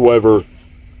experience whatsoever,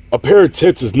 a pair of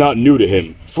tits is not new to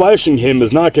him. Flashing him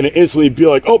is not going to instantly be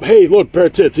like, oh, hey, look, pair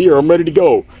of tits, here, I'm ready to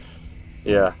go.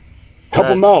 Yeah. Help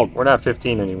him out. We're not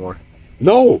 15 anymore.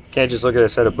 No. Can't just look at a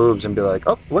set of boobs and be like,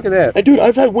 oh, look at that. And dude,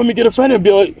 I've had women get offended and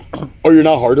be like, oh, you're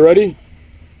not hard already?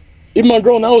 Even my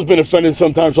girl now has been offended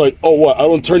sometimes, like, oh, what, I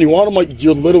don't turn you on? I'm like,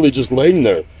 you're literally just laying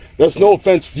there. That's no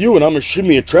offense to you, and I'm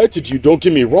extremely attracted to you, don't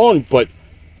get me wrong, but...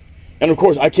 And of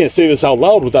course, I can't say this out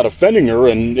loud without offending her,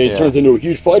 and it turns into a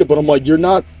huge fight, but I'm like, you're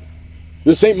not...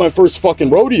 This ain't my first fucking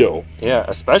rodeo. Yeah,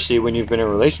 especially when you've been in a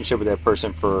relationship with that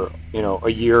person for, a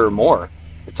year or more.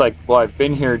 It's like, well, I've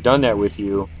been here, done that with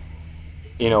you.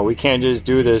 We can't just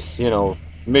do this,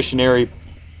 missionary,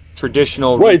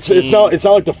 traditional right, routine. It's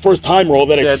not like the first time where all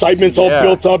that excitement's all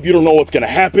built up. You don't know what's going to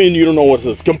happen. You don't know what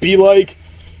it's going to be like.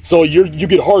 So you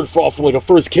get hard off for like a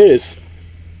first kiss.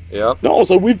 Yep. No, it's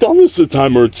like, we've done this a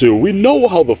time or two. We know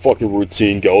how the fucking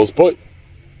routine goes, but...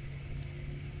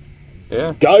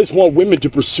 Yeah. Guys want women to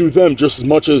pursue them just as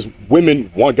much as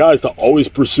women want guys to always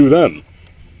pursue them.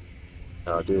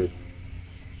 Oh, dude.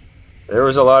 There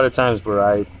was a lot of times where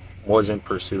I wasn't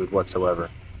pursued whatsoever.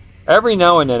 Every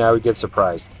now and then I would get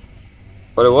surprised.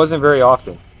 But it wasn't very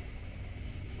often.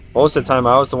 Most of the time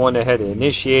I was the one that had to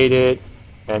initiate it,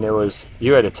 and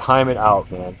you had to time it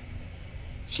out, man.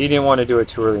 She didn't want to do it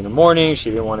too early in the morning, she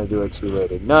didn't want to do it too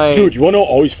late at night. Dude, you want to know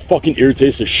what always fucking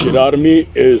irritates the shit out of me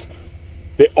is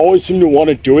they always seem to want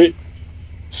to do it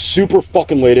super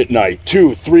fucking late at night.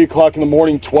 2, 3 o'clock in the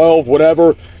morning, 12,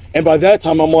 whatever. And by that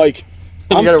time I'm like,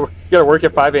 you gotta work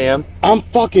at 5 a.m. I'm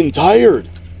fucking tired.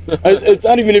 It's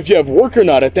not even if you have work or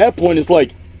not. At that point, it's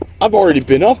like, I've already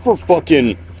been up for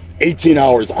fucking 18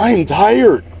 hours. I am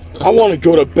tired. I want to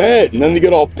go to bed. And then they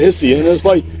get all pissy. And it's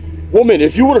like, woman,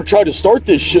 if you would have tried to start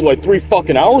this shit like 3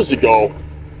 fucking hours ago,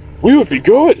 we would be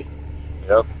good.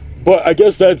 Yep. But I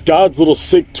guess that's God's little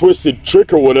sick, twisted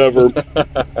trick or whatever.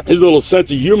 His little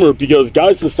sense of humor, because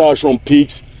guys' testosterone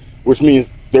peaks, which means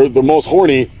they're the most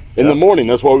horny in the morning.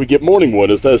 That's why we get morning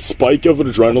wood. It's that spike of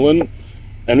adrenaline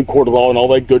and cortisol and all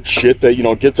that good shit that, you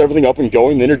know, gets everything up and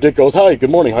going. Then your dick goes, hi, good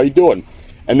morning, how you doing?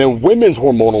 And then women's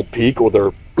hormonal peak, or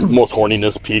their most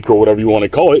horniness peak, or whatever you want to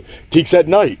call it, peaks at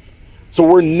night. So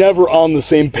we're never on the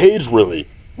same page, really.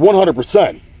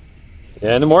 100%.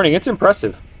 Yeah, in the morning, it's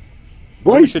impressive.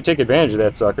 Right. We should take advantage of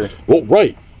that sucker. Well,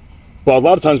 right. But a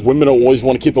lot of times women don't always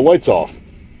want to keep the lights off.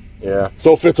 Yeah.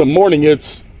 So if it's a morning,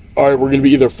 it's, all right, we're going to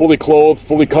be either fully clothed,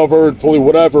 fully covered, fully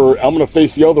whatever. I'm going to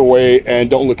face the other way and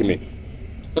don't look at me.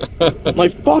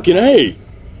 Like, fucking A.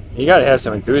 You gotta have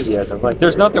some enthusiasm. Like,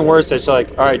 there's nothing worse that's like,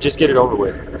 all right, just get it over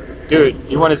with. Dude,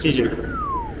 you want to see you.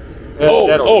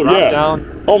 That'll drop yeah.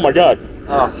 down. Oh, my God.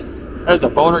 Oh, that's a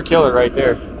boner killer right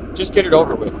there. Just get it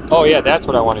over with. Oh, yeah, that's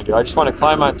what I want to do. I just want to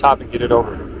climb on top and get it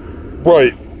over with.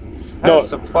 Right. Have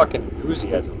some fucking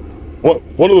enthusiasm.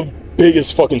 One of the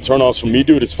biggest fucking turnoffs for me,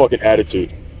 dude, is fucking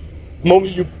attitude. The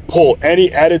moment you pull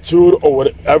any attitude or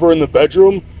whatever in the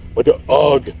bedroom, like a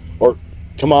ugh, or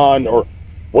come on, or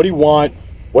what do you want?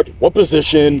 What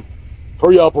position?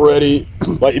 Hurry up already.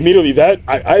 Like, immediately that,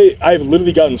 I've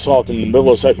literally gotten soft in the middle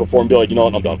of sex before and be like, you know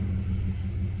what, I'm done.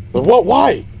 But what?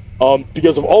 Why?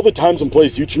 Because of all the times and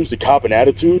places you choose to cop an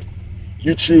attitude,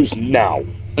 you choose now.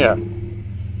 Yeah.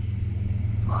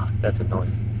 That's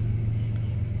annoying.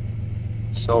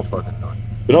 So fucking annoying.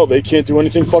 But no, they can't do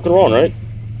anything fucking wrong, right?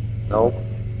 Nope.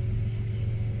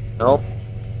 Nope.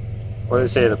 What do they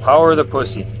say? The power of the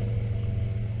pussy.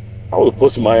 I would have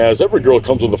pussy my ass. Every girl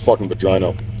comes with a fucking vagina.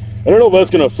 And I know that's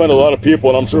going to offend a lot of people,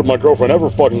 and I'm sure if my girlfriend ever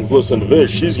fucking listens to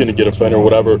this, she's going to get offended or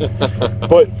whatever.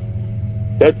 But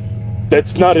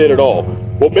that's not it at all.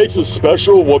 What makes it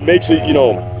special, what makes it, you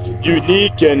know,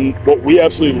 unique, and what we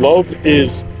absolutely love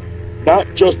is not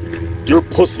just your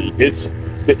pussy. It's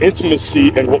the intimacy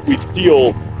and what we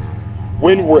feel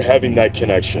when we're having that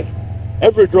connection.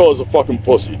 Every girl is a fucking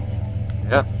pussy.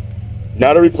 Yeah.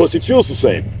 Not every pussy feels the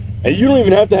same. And you don't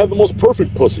even have to have the most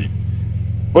perfect pussy.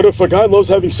 But if a guy loves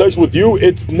having sex with you,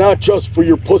 it's not just for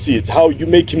your pussy. It's how you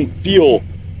make him feel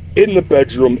in the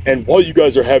bedroom and while you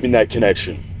guys are having that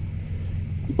connection.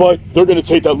 But they're going to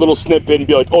take that little snippet and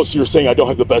be like, oh, so you're saying I don't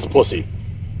have the best pussy.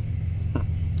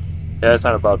 Yeah, it's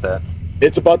not about that.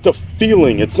 It's about the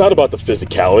feeling. It's not about the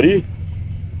physicality.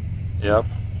 Yep.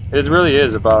 It really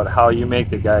is about how you make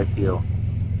the guy feel.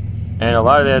 And a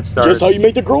lot of that starts... Just how you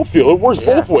make the girl feel. It works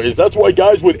both ways. That's why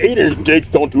guys with 8-inch dicks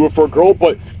don't do it for a girl,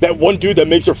 but that one dude that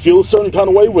makes her feel a certain kind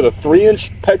of way with a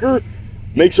 3-inch pecker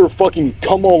makes her fucking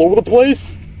come all over the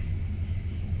place.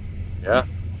 Yeah.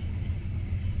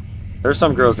 There's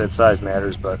some girls that size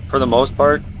matters, but for the most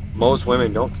part, most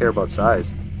women don't care about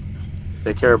size.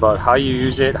 They care about how you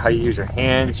use it, how you use your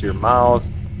hands, your mouth.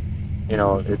 You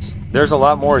know, there's a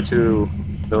lot more to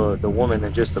the woman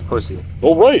than just the pussy.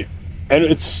 Well, right. And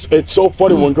it's so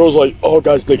funny when girls are like, oh,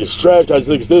 guys think it's trash, guys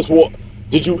think it's this. Well,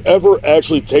 did you ever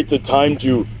actually take the time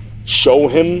to show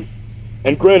him?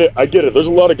 And granted, I get it. There's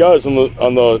a lot of guys on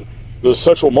the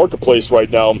sexual marketplace right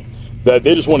now that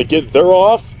they just want to get their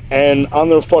off and on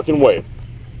their fucking way.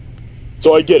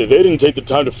 So I get it. They didn't take the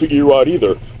time to figure you out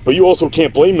either. But you also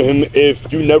can't blame him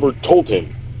if you never told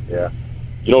him. Yeah.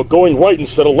 You know, going right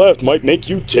instead of left might make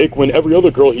you tick when every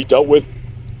other girl he dealt with,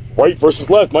 right versus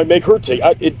left, might make her tick.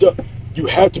 You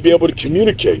have to be able to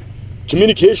communicate.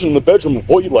 Communication in the bedroom of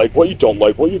what you like, what you don't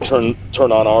like, what you turn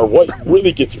on are, what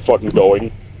really gets you fucking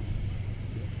going.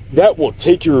 That will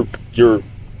take your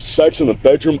sex in the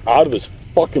bedroom out of this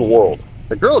fucking world.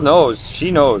 The girl knows,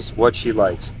 she knows what she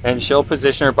likes, and she'll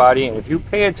position her body, and if you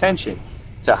pay attention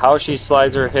to how she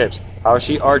slides her hips, how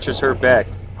she arches her back,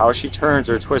 how she turns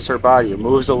or twists her body or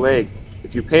moves a leg,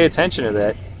 if you pay attention to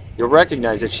that, you'll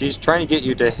recognize that she's trying to get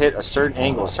you to hit a certain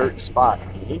angle, a certain spot.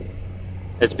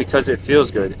 It's because it feels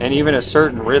good, and even a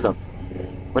certain rhythm.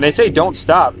 When they say don't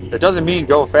stop, that doesn't mean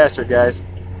go faster, guys.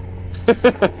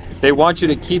 They want you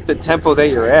to keep the tempo that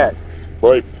you're at.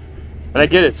 Right. And I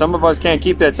get it. Some of us can't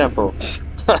keep that tempo.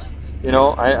 You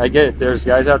know, I get it. There's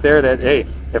guys out there that, hey,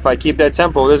 if I keep that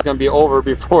tempo, this is going to be over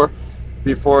before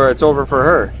it's over for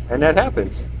her. And that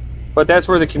happens. But that's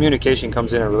where the communication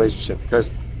comes in a relationship,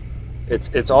 because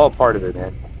it's all part of it,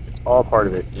 man. It's all part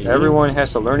of it. Mm-hmm. Everyone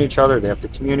has to learn each other. They have to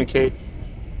communicate.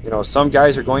 You know, some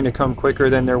guys are going to come quicker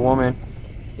than their woman.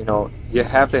 You know, you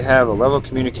have to have a level of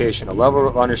communication, a level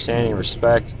of understanding,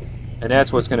 respect, and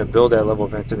that's what's going to build that level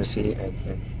of intimacy. And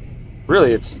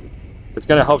really, it's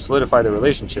going to help solidify the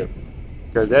relationship,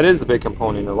 because that is the big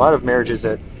component. A lot of marriages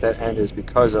that end is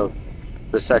because of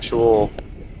the sexual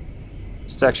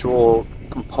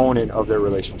component of their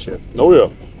relationship. Oh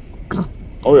yeah.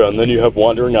 Oh yeah, and then you have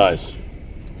wandering eyes.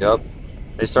 Yep.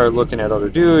 They start looking at other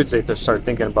dudes. They start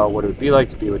thinking about what it would be like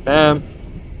to be with them.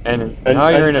 And now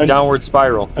you're in a downward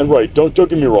spiral. And right, don't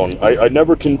get me wrong. I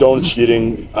never condone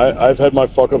cheating. I've had my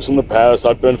fuck ups in the past.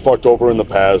 I've been fucked over in the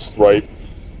past, right?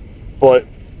 But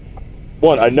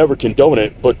one, I never condone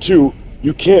it. But two,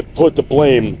 you can't put the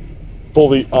blame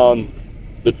fully on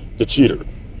the cheater.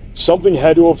 Something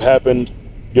had to have happened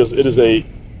because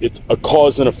it's a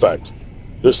cause and effect.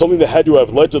 There's something that had to have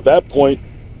led to that point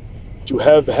to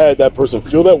have had that person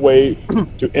feel that way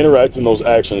to interact in those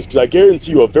actions. Because I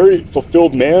guarantee you, a very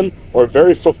fulfilled man or a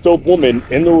very fulfilled woman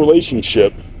in the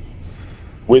relationship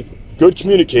with good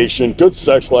communication, good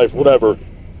sex life, whatever,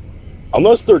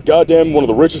 unless they're goddamn one of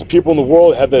the richest people in the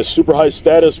world, have that super high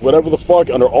status, whatever the fuck,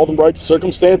 under all the right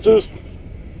circumstances,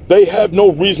 they have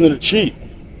no reason to cheat.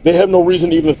 They have no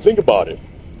reason to even think about it.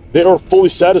 They are fully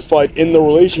satisfied in the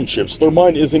relationships. Their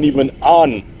mind isn't even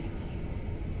on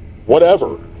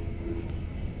whatever.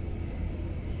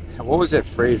 What was that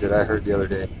phrase that I heard the other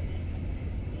day?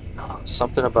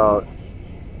 Something about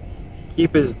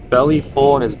keep his belly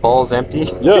full and his balls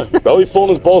empty. Yeah, belly full and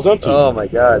his balls empty. Oh my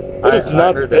god.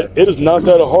 It is not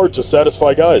that hard to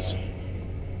satisfy guys.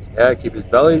 Yeah, keep his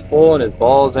belly full and his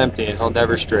balls empty and he'll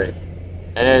never stray.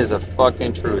 And it is a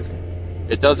fucking truth.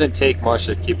 It doesn't take much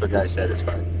to keep a guy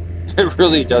satisfied. It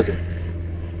really doesn't.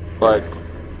 But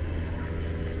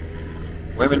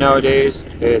women nowadays,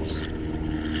 it's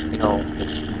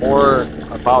more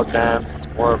about them. It's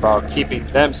more about keeping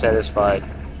them satisfied.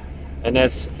 And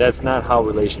that's not how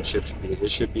relationships should be.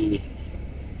 It should be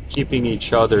keeping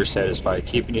each other satisfied,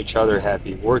 keeping each other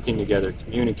happy, working together,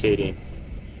 communicating.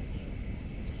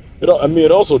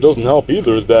 It also doesn't help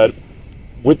either that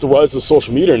with the rise of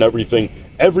social media and everything,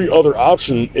 every other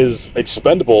option is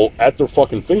expendable at their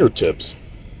fucking fingertips.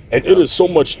 And it is so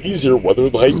much easier, whether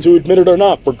they like to admit it or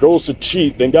not, for girls to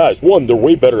cheat than guys. One, they're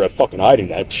way better at fucking hiding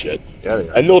that shit. Yeah, they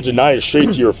are. And they'll deny it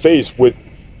straight to your face with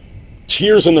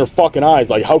tears in their fucking eyes.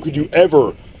 Like, how could you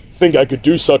ever think I could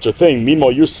do such a thing?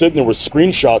 Meanwhile, you're sitting there with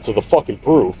screenshots of the fucking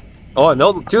proof. Oh, and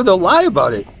they'll lie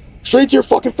about it. Straight to your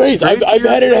fucking face. I've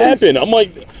had it happen. I'm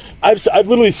like, I've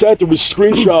literally sat there with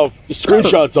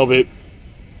screenshots of it,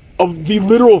 of the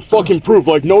literal fucking proof.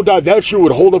 Like, no doubt that shit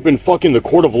would hold up in fucking the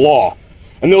court of law.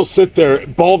 And they'll sit there,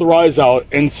 bawl their eyes out,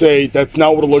 and say, that's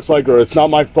not what it looks like, or it's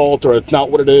not my fault, or it's not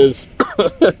what it is.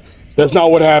 That's not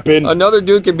what happened. Another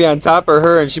dude could be on top of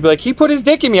her, and she'd be like, he put his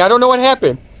dick in me, I don't know what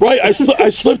happened. Right, I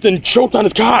slipped and choked on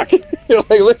his cock. You're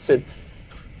like, listen.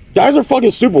 Guys are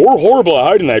fucking stupid. We're horrible at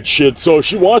hiding that shit, so if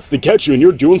she wants to catch you and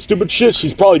you're doing stupid shit,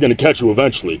 she's probably going to catch you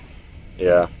eventually.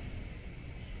 Yeah.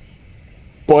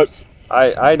 But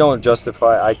I don't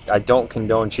justify, I don't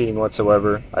condone cheating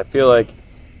whatsoever. I feel like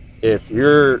if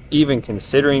you're even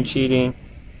considering cheating,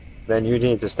 then you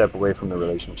need to step away from the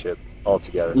relationship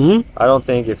altogether. Mm-hmm. I don't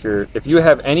think if you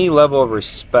have any level of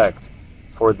respect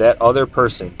for that other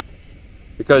person,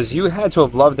 because you had to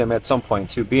have loved them at some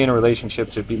point to be in a relationship,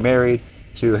 to be married,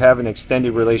 to have an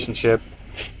extended relationship,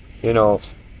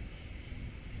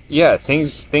 yeah,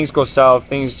 things go south,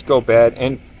 things go bad,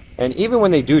 and even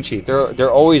when they do cheat, they're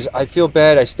always, I feel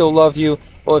bad, I still love you.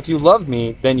 Well, if you loved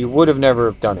me, then you would have never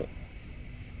have done it.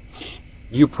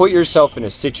 You put yourself in a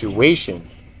situation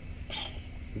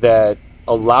that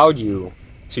allowed you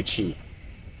to cheat.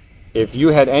 If you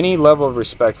had any level of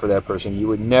respect for that person, you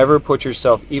would never put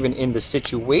yourself even in the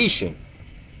situation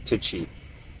to cheat.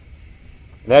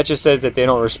 And that just says that they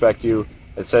don't respect you.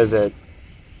 It says that,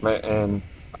 and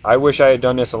I wish I had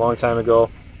done this a long time ago,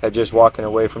 had just walking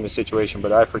away from the situation,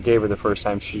 but I forgave her the first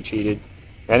time she cheated,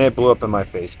 and it blew up in my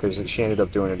face because she ended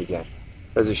up doing it again.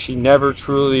 Because she never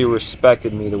truly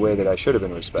respected me the way that I should have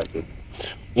been respected.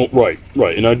 Well,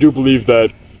 right. And I do believe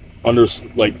that under,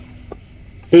 like,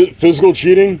 physical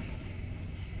cheating,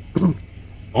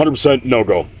 100%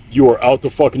 no-go. You are out the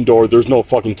fucking door. There's no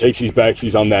fucking takesies,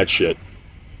 backsies on that shit.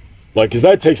 Like, because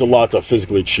that takes a lot to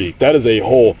physically cheat. That is a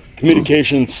whole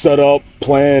communication, setup,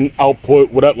 plan,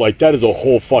 output, whatever. Like, that is a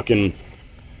whole fucking...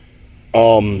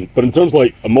 But in terms of,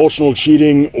 like, emotional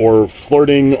cheating or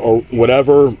flirting or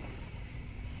whatever...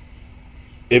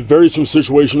 It varies from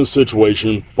situation to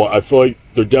situation, but I feel like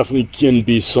there definitely can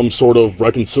be some sort of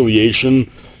reconciliation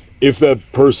if that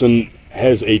person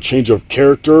has a change of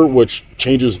character, which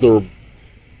changes their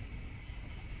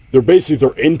basically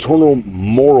their internal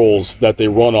morals that they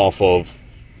run off of,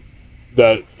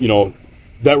 that,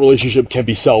 that relationship can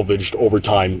be salvaged over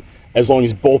time as long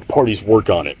as both parties work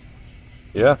on it.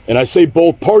 Yeah. And I say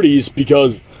both parties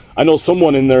because I know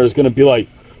someone in there is going to be like,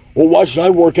 well, why should I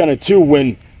work on it too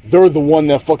when they're the one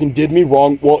that fucking did me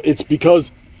wrong? Well, it's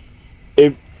because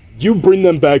if you bring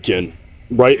them back in,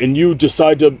 right, and you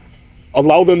decide to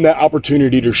allow them that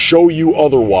opportunity to show you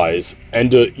otherwise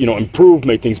and to, improve,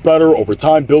 make things better over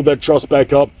time, build that trust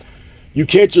back up. You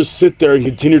can't just sit there and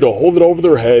continue to hold it over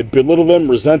their head, belittle them,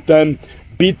 resent them,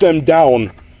 beat them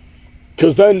down.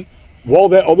 Because then, while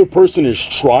that other person is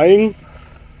trying,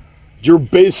 you're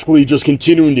basically just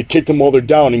continuing to kick them while they're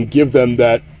down and give them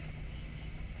that,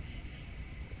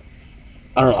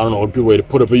 I don't know a good way to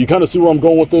put it, but you kind of see where I'm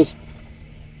going with this?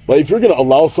 Like, if you're going to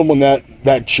allow someone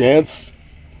that chance,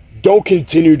 don't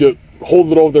continue to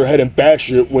hold it over their head and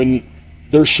bash it when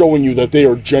they're showing you that they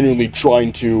are genuinely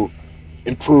trying to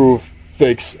improve,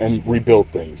 fix, and rebuild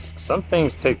things. Some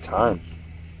things take time.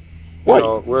 Right.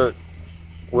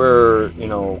 We're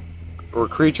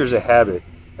creatures of habit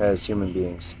as human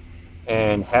beings,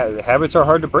 and habits are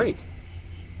hard to break.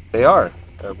 They are.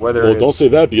 Don't say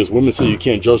that, because women say you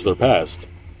can't judge their past.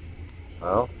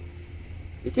 Well,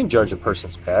 you can judge a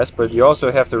person's past, but you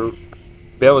also have to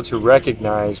be able to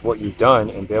recognize what you've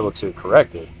done and be able to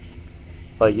correct it.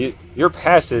 Like, your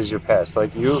past is your past.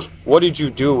 Like, what did you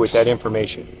do with that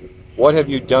information? What have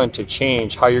you done to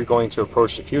change how you're going to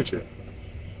approach the future?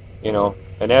 And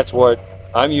that's what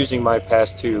I'm using my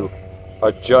past to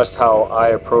adjust how I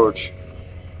approach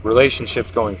relationships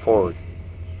going forward.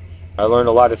 I learned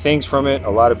a lot of things from it. A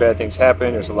lot of bad things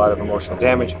happen. There's a lot of emotional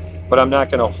damage, but I'm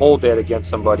not going to hold that against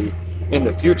somebody in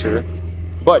the future.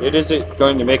 But is it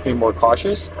going to make me more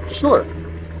cautious? Sure.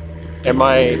 Am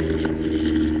I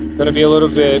going to be a little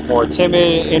bit more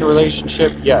timid in a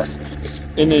relationship? Yes.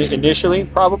 Initially,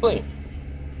 probably.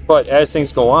 But as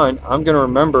things go on, I'm going to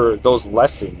remember those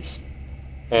lessons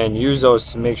and use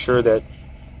those to make sure that,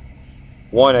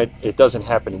 one, it doesn't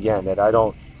happen again, that I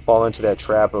don't fall into that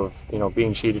trap of,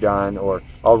 being cheated on, or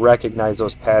I'll recognize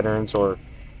those patterns, or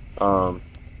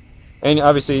and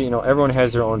obviously, everyone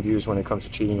has their own views when it comes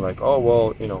to cheating. Like, oh,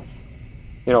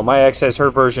 well, my ex has her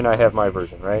version, I have my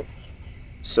version, right?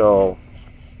 So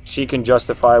she can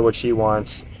justify what she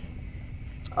wants.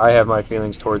 I have my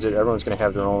feelings towards it. Everyone's going to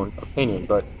have their own opinion.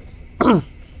 But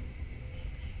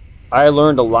I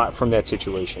learned a lot from that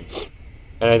situation.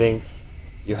 And I think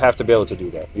you have to be able to do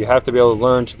that. You have to be able to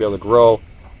learn, to be able to grow.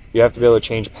 You have to be able to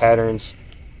change patterns.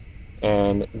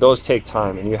 And those take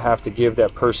time, and you have to give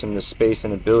that person the space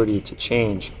and ability to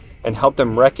change and help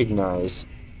them recognize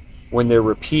when they're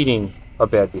repeating a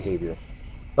bad behavior.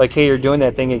 Like, hey, you're doing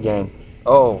that thing again.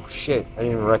 Oh, shit, I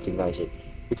didn't even recognize it.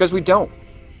 Because we don't.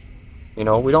 We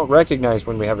don't recognize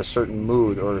when we have a certain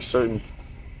mood or a certain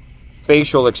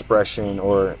facial expression,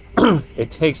 or it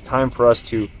takes time for us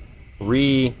to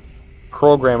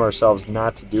reprogram ourselves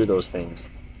not to do those things.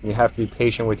 You have to be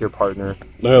patient with your partner.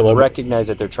 Recognize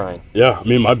that they're trying. Yeah,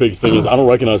 my big thing is I don't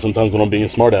recognize sometimes when I'm being a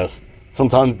smartass.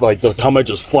 Sometimes, like, the comment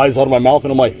just flies out of my mouth,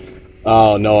 and I'm like,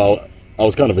 oh, no, I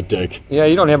was kind of a dick. Yeah,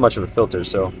 you don't have much of a filter,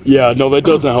 so. Yeah, no, that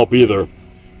doesn't help either.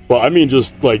 But,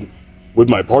 just, like, with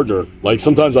my partner, like,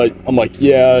 sometimes I'm like,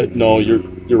 yeah, no,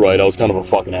 you're right, I was kind of a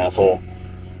fucking asshole.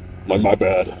 Like, my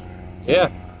bad. Yeah.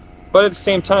 But at the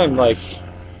same time, like,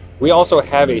 we also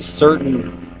have a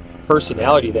certain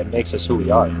personality that makes us who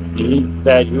we are,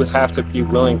 that you have to be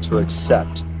willing to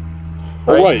accept.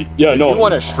 Right? Yeah, if you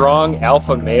want a strong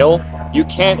alpha male, you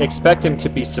can't expect him to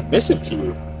be submissive to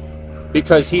you,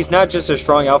 because he's not just a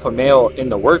strong alpha male in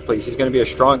the workplace. He's going to be a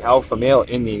strong alpha male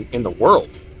in the world.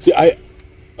 See, I'm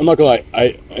not gonna lie,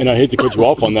 I hate to cut you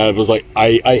off on that. It was like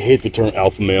I hate the term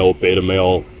alpha male, beta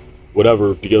male,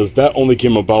 whatever, because that only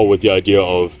came about with the idea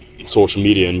of social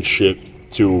media and shit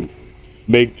to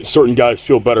make certain guys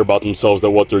feel better about themselves, that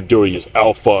what they're doing is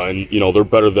alpha and they're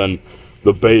better than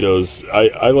the betas.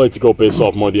 I like to go based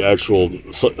off more the actual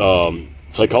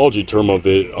psychology term of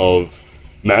it, of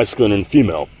masculine and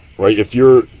female, right? If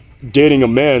you're dating a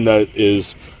man that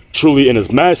is truly in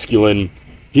his masculine,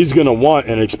 he's gonna want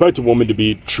and expect a woman to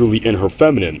be truly in her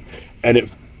feminine. And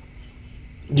if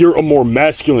you're a more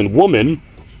masculine woman,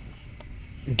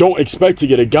 don't expect to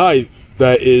get a guy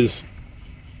that is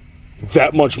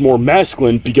that much more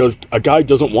masculine, because a guy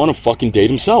doesn't want to fucking date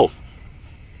himself.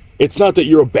 It's not that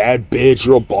you're a bad bitch,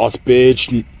 you're a boss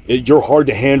bitch, you're hard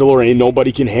to handle, or ain't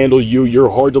nobody can handle you,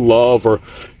 you're hard to love, or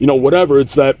whatever.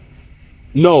 It's that,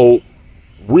 no,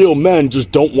 real men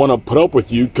just don't want to put up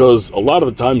with you, because a lot of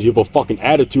the times you have a fucking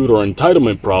attitude or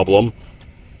entitlement problem,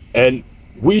 and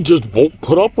we just won't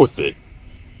put up with it.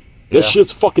 This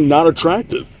shit's fucking not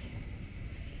attractive.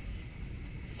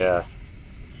 Yeah.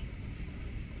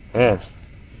 Man,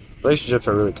 relationships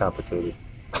are really complicated.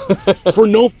 For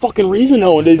no fucking reason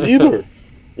nowadays either.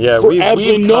 Yeah, we've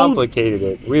complicated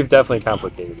it. We've definitely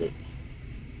complicated it.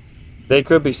 They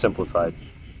could be simplified.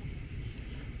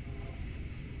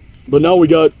 But now we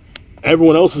got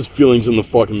everyone else's feelings in the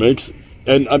fucking mix.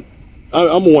 And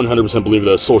I'm a 100% believer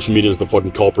that social media is the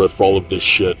fucking culprit for all of this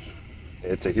shit.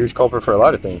 It's a huge culprit for a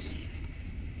lot of things.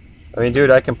 I mean, dude,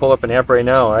 I can pull up an app right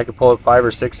now. I could pull up 5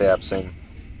 or 6 apps, and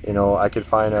I could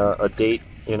find a date,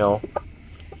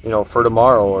 for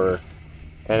tomorrow.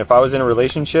 And if I was in a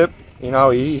relationship, you know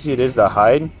how easy it is to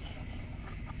hide.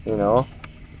 And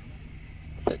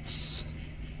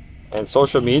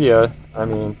social media. I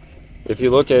mean, if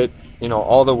you look at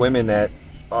all the women that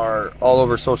are all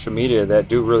over social media that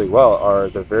do really well,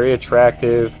 they're very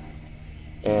attractive,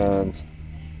 and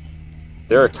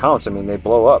their accounts, I mean, they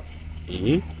blow up.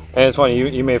 Mm-hmm. And it's funny,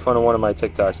 you made fun of one of my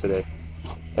TikToks today,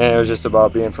 and it was just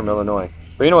about being from Illinois.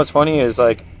 But you know what's funny is,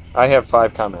 like, I have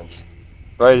 5 comments,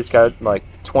 right? It's got like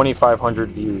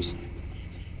 2,500 views.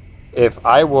 If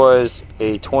I was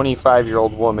a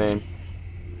 25-year-old woman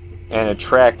and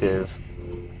attractive,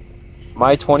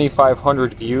 my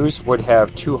 2,500 views would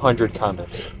have 200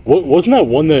 comments. Wasn't that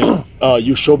one that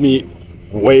you showed me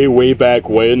way back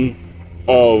when,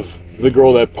 of the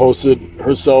girl that posted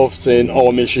herself saying, "Oh,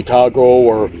 I'm in Chicago,"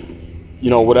 or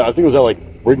what? I think it was at like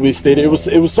Wrigley Stadium.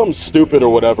 It was something stupid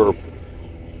or whatever,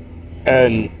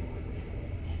 and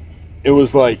it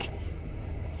was like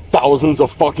thousands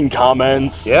of fucking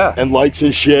comments, and likes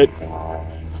and shit.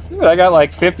 Dude, I got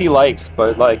like 50 likes,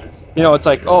 but like, it's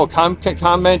like, oh,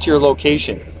 comment your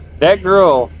location. That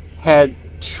girl had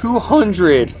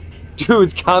 200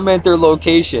 dudes comment their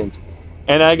locations,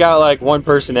 and I got like one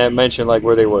person that mentioned like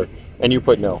where they were, and you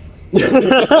put no. But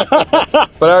I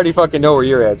already fucking know where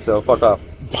you're at, so fuck off.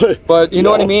 But you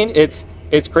know what I mean? It's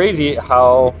crazy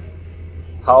how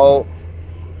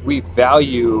we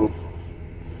value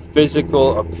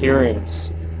physical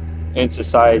appearance in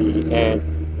society, and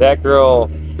that girl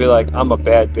be like, "I'm a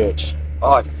bad bitch."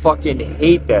 Oh, I fucking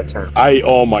hate that term.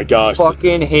 Oh my gosh.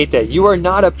 Fucking hate that. You are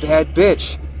not a bad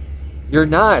bitch. You're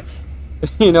not.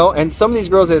 And some of these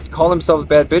girls that call themselves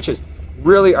bad bitches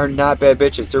really are not bad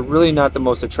bitches. They're really not the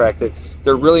most attractive.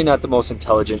 They're really not the most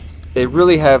intelligent. They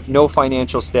really have no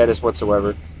financial status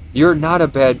whatsoever. You're not a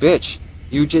bad bitch.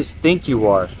 You just think you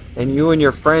are. And you and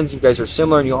your friends, you guys are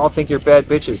similar, and you all think you're bad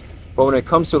bitches. But when it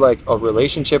comes to like a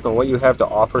relationship and what you have to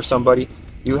offer somebody,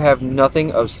 you have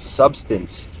nothing of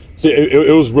substance. See,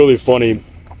 it was really funny.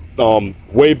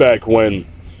 Way back when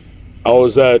I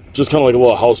was at just kind of like a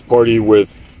little house party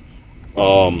with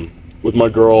my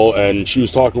girl, and she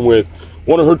was talking with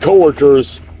one of her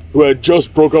coworkers who had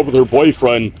just broke up with her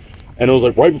boyfriend, and it was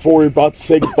like right before we were about to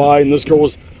say goodbye, and this girl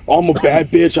was, "Oh, I'm a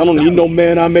bad bitch, I don't need no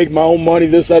man, I make my own money,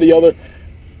 this, that, the other."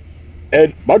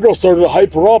 And my girl started to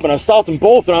hype her up, and I stopped them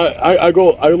both, and I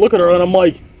look at her, and I'm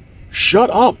like, shut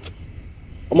up.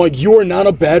 I'm like, you are not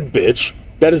a bad bitch,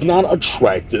 that is not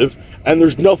attractive, and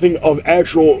there's nothing of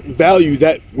actual value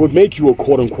that would make you a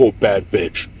quote-unquote bad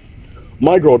bitch.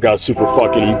 My girl got super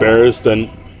fucking embarrassed and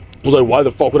was like, why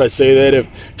the fuck would I say that if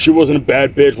she wasn't a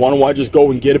bad bitch? Why don't I just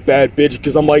go and get a bad bitch?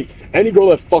 Because I'm like, any girl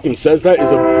that fucking says that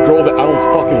is a girl that I don't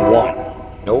fucking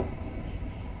want. Nope.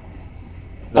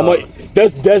 I'm like,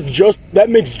 that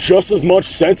makes just as much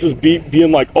sense as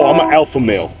being like, oh, I'm an alpha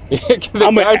male. The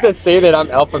guys that say that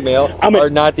I'm alpha male are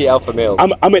not the alpha males.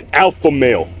 I'm an alpha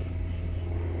male.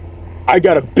 I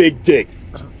got a big dick.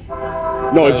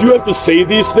 No, if you have to say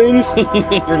these things,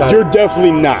 you're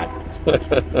definitely not.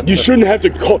 You shouldn't have to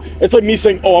call. It's like me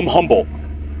saying, oh, I'm humble.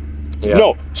 Yeah.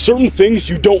 No, certain things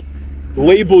you don't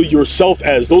label yourself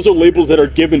as. Those are labels that are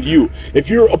given to you. If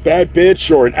you're a bad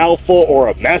bitch or an alpha or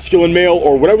a masculine male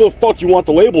or whatever the fuck you want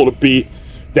the label to be,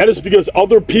 that is because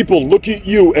other people look at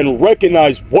you and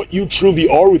recognize what you truly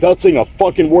are without saying a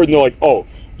fucking word, and they're like, oh,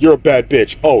 you're a bad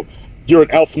bitch. Oh, you're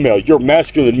an alpha male. You're a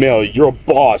masculine male. You're a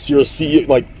boss. You're a CEO.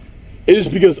 Like, it is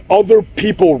because other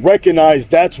people recognize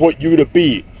that's what you to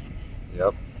be.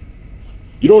 Yep.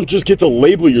 You don't just get to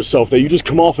label yourself that. You just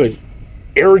come off as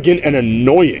arrogant and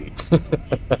annoying. And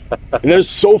that is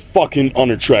so fucking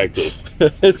unattractive.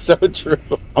 It's so true.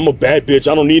 I'm a bad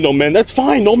bitch. I don't need no man. That's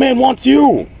fine. No man wants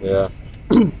you. Yeah.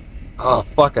 Oh,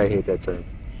 fuck. I hate that term.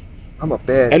 I'm a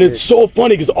bad And bitch. It's so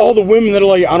funny because all the women that are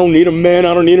like, I don't need a man.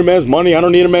 I don't need a man's money. I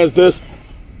don't need a man's this.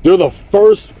 They're the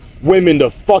first women to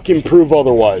fucking prove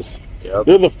otherwise. Yep.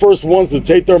 They're the first ones to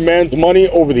take their man's money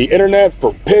over the internet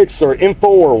for pics or info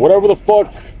or whatever the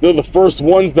fuck. They're the first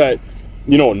ones that,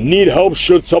 you know, need help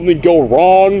should something go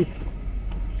wrong.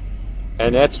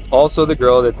 And that's also the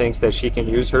girl that thinks that she can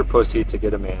use her pussy to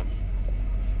get a man.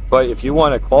 But if you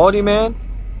want a quality man,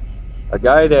 a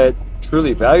guy that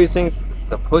truly values things,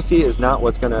 the pussy is not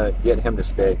what's gonna get him to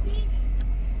stay.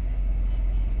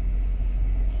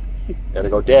 Gotta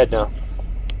go dad now.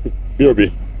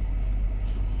 BRB.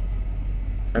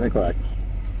 10 o'clock.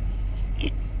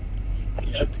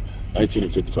 19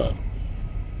 and 55. 19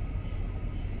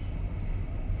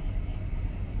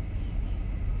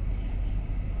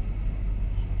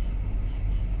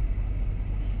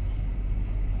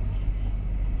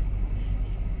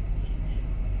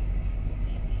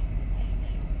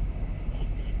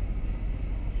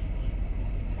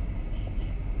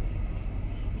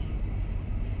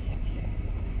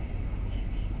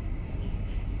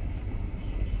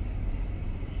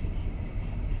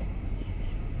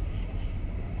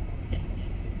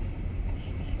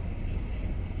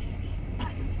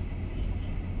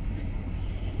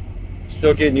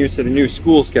 still getting used to the new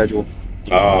school schedule.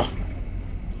 Ah,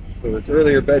 So it's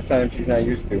earlier bedtime she's not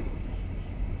used to.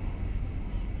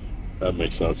 that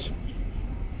makes sense.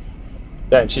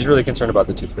 Yeah, and she's really concerned about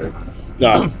the tooth fairy.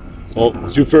 Nah, well,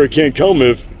 Tooth Fairy can't come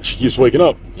if she keeps waking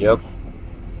up. Yep.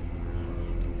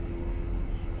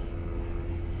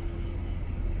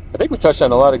 I think we touched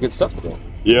on a lot of good stuff today.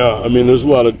 Yeah, I mean, there's a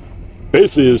lot of.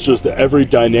 Basically, it's just every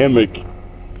dynamic,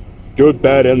 good,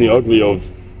 bad, and the ugly of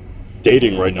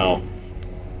dating right now.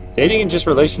 Dating and just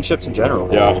relationships in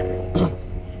general. Yeah.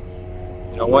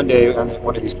 You know, one day on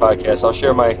one of these podcasts, I'll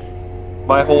share my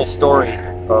whole story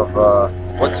of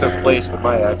what took place with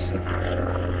my ex. And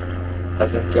I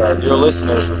think your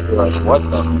listeners would be like, "What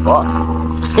the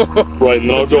fuck?" Right,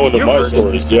 and I'll go into You've my heard it.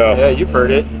 stories. Yeah. Yeah, you've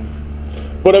heard it.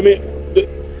 But I mean,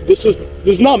 this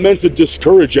is not meant to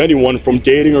discourage anyone from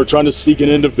dating or trying to seek an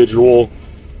individual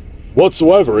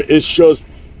whatsoever. It's just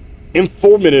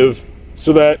informative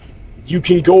so that you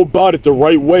can go about it the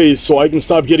right way, so I can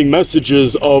stop getting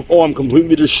messages of, oh, I'm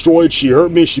completely destroyed, she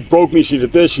hurt me, she broke me, she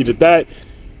did this, she did that.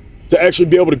 To actually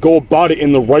be able to go about it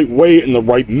in the right way, in the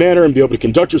right manner, and be able to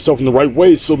conduct yourself in the right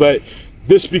way, so that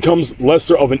this becomes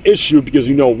lesser of an issue, because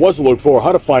you know what to look for,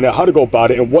 how to find out, how to go about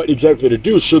it, and what exactly to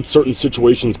do should certain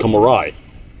situations come awry.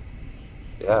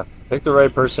 Yeah, pick the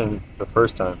right person the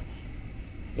first time.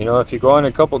 You know, if you go on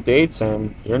a couple dates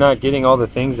and you're not getting all the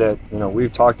things that, you know,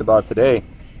 we've talked about today,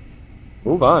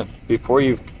 move on before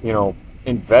you've, you know,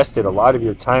 invested a lot of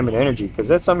your time and energy, because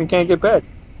that's something you can't get back.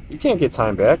 You can't get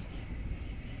time back.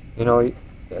 You know,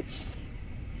 that's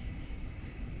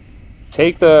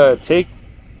take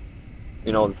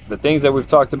you know, the things that we've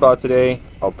talked about today,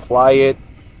 apply it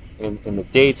in the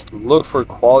dates. Look for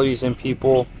qualities in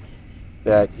people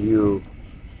that you.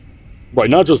 Right,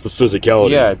 not just the physicality.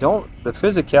 Yeah, the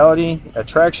physicality,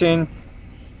 attraction.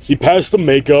 See past the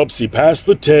makeup, see past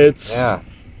the tits. Yeah.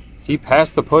 See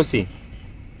past the pussy.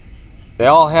 They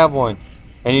all have one.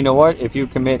 And you know what? If you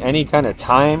commit any kind of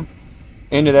time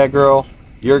into that girl,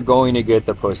 you're going to get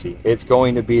the pussy. It's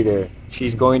going to be there.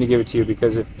 She's going to give it to you,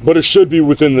 because if. But it should be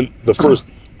within the first,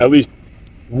 at least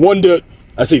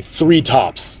 3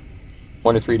 tops.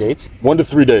 1 to 3 dates? 1 to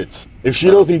 3 dates. If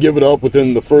she doesn't give it up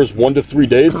within the first 1 to 3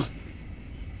 dates,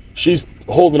 she's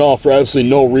holding off for absolutely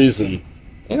no reason.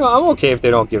 You know, I'm okay if they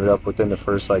don't give it up within the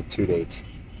first, 2 dates.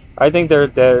 I think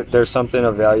there's something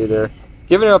of value there.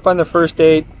 Giving it up on the first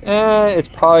date, it's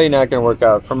probably not going to work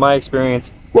out. From my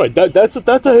experience. Right, that's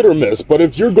a hit or miss. But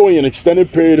if you're going an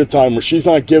extended period of time where she's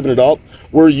not giving it up,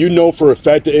 where you know for a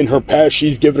fact that in her past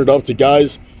she's given it up to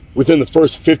guys within the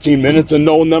first 15 minutes and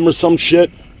knowing them or some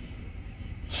shit,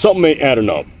 something ain't adding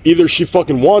up. Either she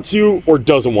fucking wants you or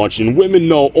doesn't want you. And women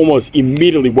know almost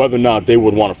immediately whether or not they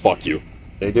would want to fuck you.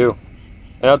 They do.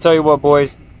 And I'll tell you what,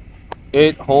 boys,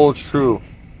 it holds true.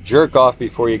 Jerk off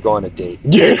before you go on a date.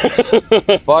 Yeah.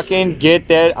 Fucking get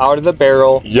that out of the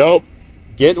barrel. Yup.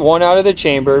 Get one out of the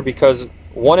chamber, because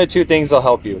one of two things will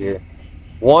help you here.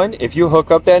 One, if you hook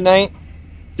up that night,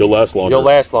 You'll last longer. you'll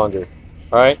last longer.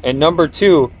 All right? And number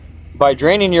two, by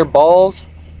draining your balls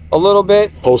a little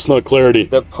bit, Post-nut clarity.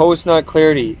 the post-nut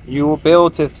clarity, you will be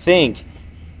able to think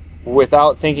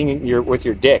without thinking with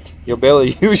your dick. You'll be able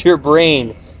to use your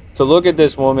brain to look at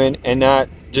this woman and not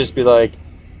just be like,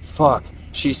 fuck,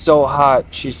 she's so hot,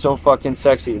 she's so fucking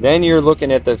sexy. Then you're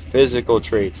looking at the physical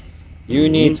traits. You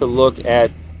need to look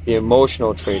at the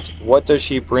emotional traits. What does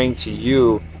she bring to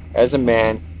you as a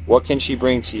man? What can she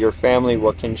bring to your family?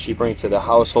 What can she bring to the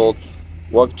household?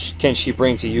 What can she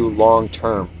bring to you long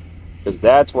term? Because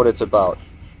that's what it's about.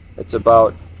 It's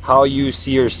about how you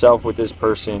see yourself with this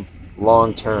person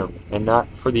long term, and not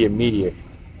for the immediate.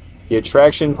 The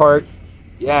attraction part,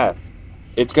 yeah,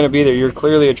 it's going to be there. You're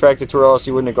clearly attracted to her, else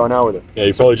you wouldn't have gone out with her. Yeah,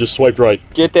 you probably just swiped right.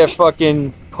 Get that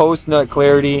fucking post-nut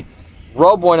clarity.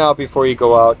 Rub one out before you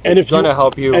go out. And It's going to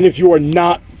help you. And if you are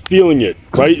not feeling it,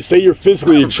 right? Say you're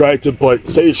physically attracted, but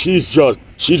say she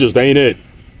just ain't it.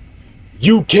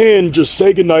 You can just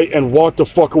say goodnight and walk the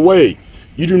fuck away.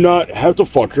 You do not have to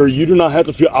fuck her. You do not have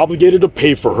to feel obligated to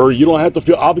pay for her. You don't have to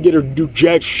feel obligated to do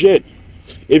jack shit.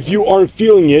 If you aren't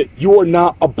feeling it, you are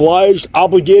not obliged,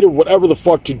 obligated, whatever the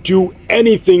fuck, to do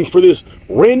anything for this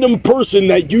random person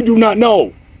that you do not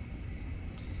know.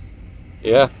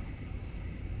 Yeah.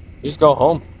 You just go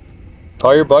home.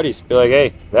 Call your buddies. Be like,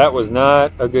 hey, that was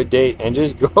not a good date. And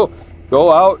just go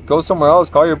out, go somewhere else,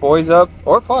 call your boys up.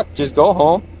 Or fuck, just go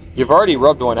home. You've already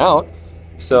rubbed one out.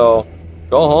 So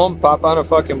go home, pop on a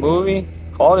fucking movie,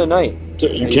 call it a night.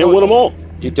 You can't win them all.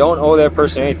 You don't owe that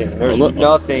person anything. And there's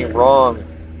nothing wrong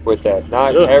with that.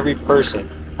 Not every person.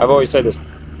 I've always said this.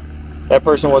 That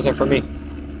person wasn't for me.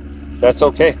 That's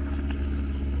okay.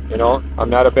 You know, I'm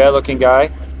not a bad looking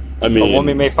guy. I mean, a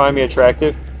woman may find me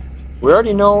attractive. We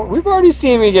already know. We've already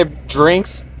seen me get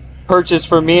drinks purchased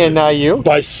for me and not you.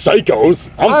 by psychos.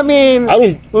 I mean, I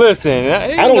don't. listen.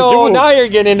 don't give a- Now you're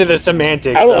getting into the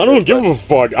semantics. I of don't it, give a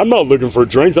fuck. I'm not looking for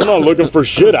drinks. I'm not looking for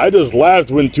shit. I just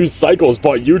laughed when two psychos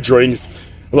bought you drinks.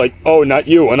 Like, oh, not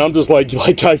you. And I'm just like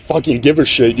I fucking give a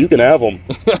shit. You can have them.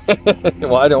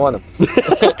 Well, I don't want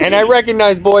them. And I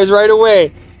recognize boys right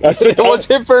away. It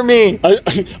wasn't for me.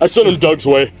 I sent him Doug's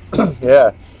way.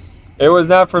 Yeah, it was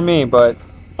not for me, but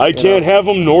I can't have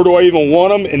them, nor do I even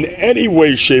want them in any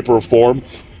way, shape, or form.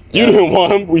 You didn't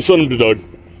want them. We sent them to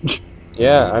Doug.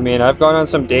 yeah, I mean, I've gone on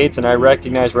some dates and I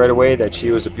recognized right away that she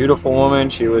was a beautiful woman.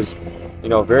 She was,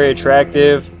 very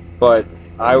attractive, but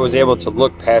I was able to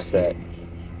look past that.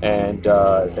 And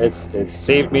it's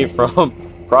saved me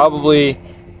from probably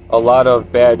a lot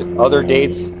of bad other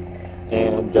dates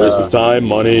and Waste of time,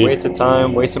 money. waste of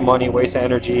time, waste of money, waste of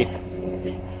energy.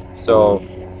 So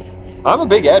I'm a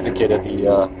big advocate of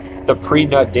the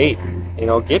pre-nut date.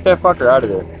 Get that fucker out of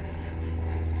there.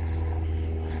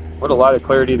 What a lot of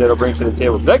clarity that'll bring to the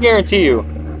table. Because I guarantee you,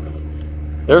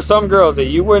 there's some girls that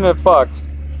you wouldn't have fucked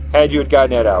had you had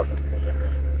gotten that out.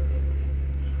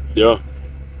 Yeah.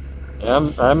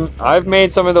 I've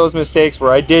made some of those mistakes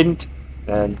where I didn't,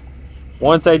 and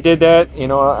once I did that,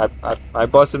 I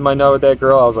busted my nut with that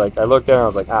girl. I looked at her and I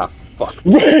was like, ah, fuck.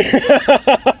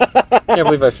 Can't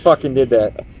believe I fucking did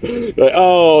that. Like,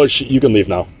 oh, you can leave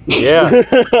now. Yeah.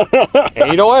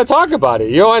 And you don't want to talk about it.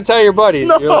 You don't want to tell your buddies.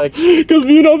 No, You're like, because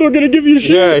they're gonna give you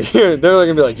shit. yeah, they're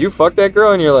gonna be like, you fucked that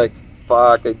girl, and you're like,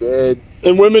 fuck, I did.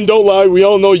 And women don't lie. We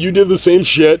all know you did the same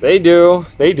shit. They do.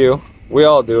 We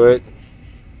all do it.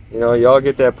 You all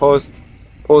get that post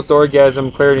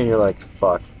orgasm clarity, and you're like,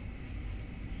 fuck.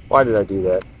 Why did I do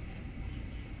that?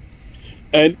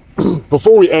 And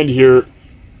before we end here,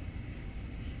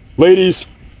 ladies,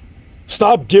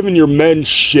 stop giving your men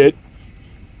shit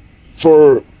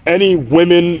for any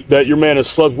women that your man has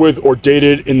slept with or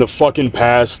dated in the fucking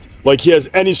past. Like he has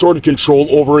any sort of control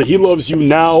over it. He loves you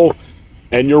now,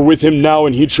 and you're with him now,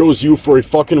 and he chose you for a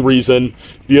fucking reason.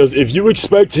 Because if you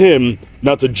expect him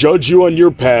not to judge you on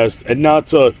your past and not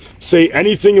to say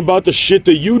anything about the shit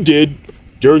that you did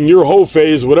during your hoe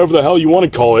phase, whatever the hell you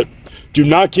want to call it, do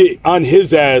not get on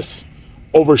his ass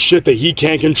over shit that he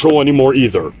can't control anymore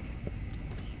either.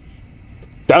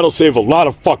 That'll save a lot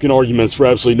of fucking arguments for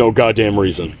absolutely no goddamn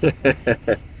reason.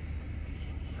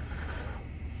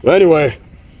 But anyway,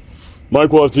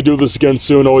 Mike will have to do this again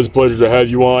soon. Always a pleasure to have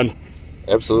you on.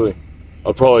 Absolutely.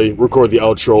 I'll probably record the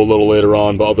outro a little later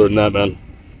on, but other than that, man,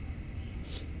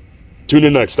 tune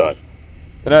in next time.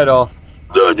 Good night, all.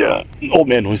 Yeah. Old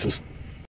man noises.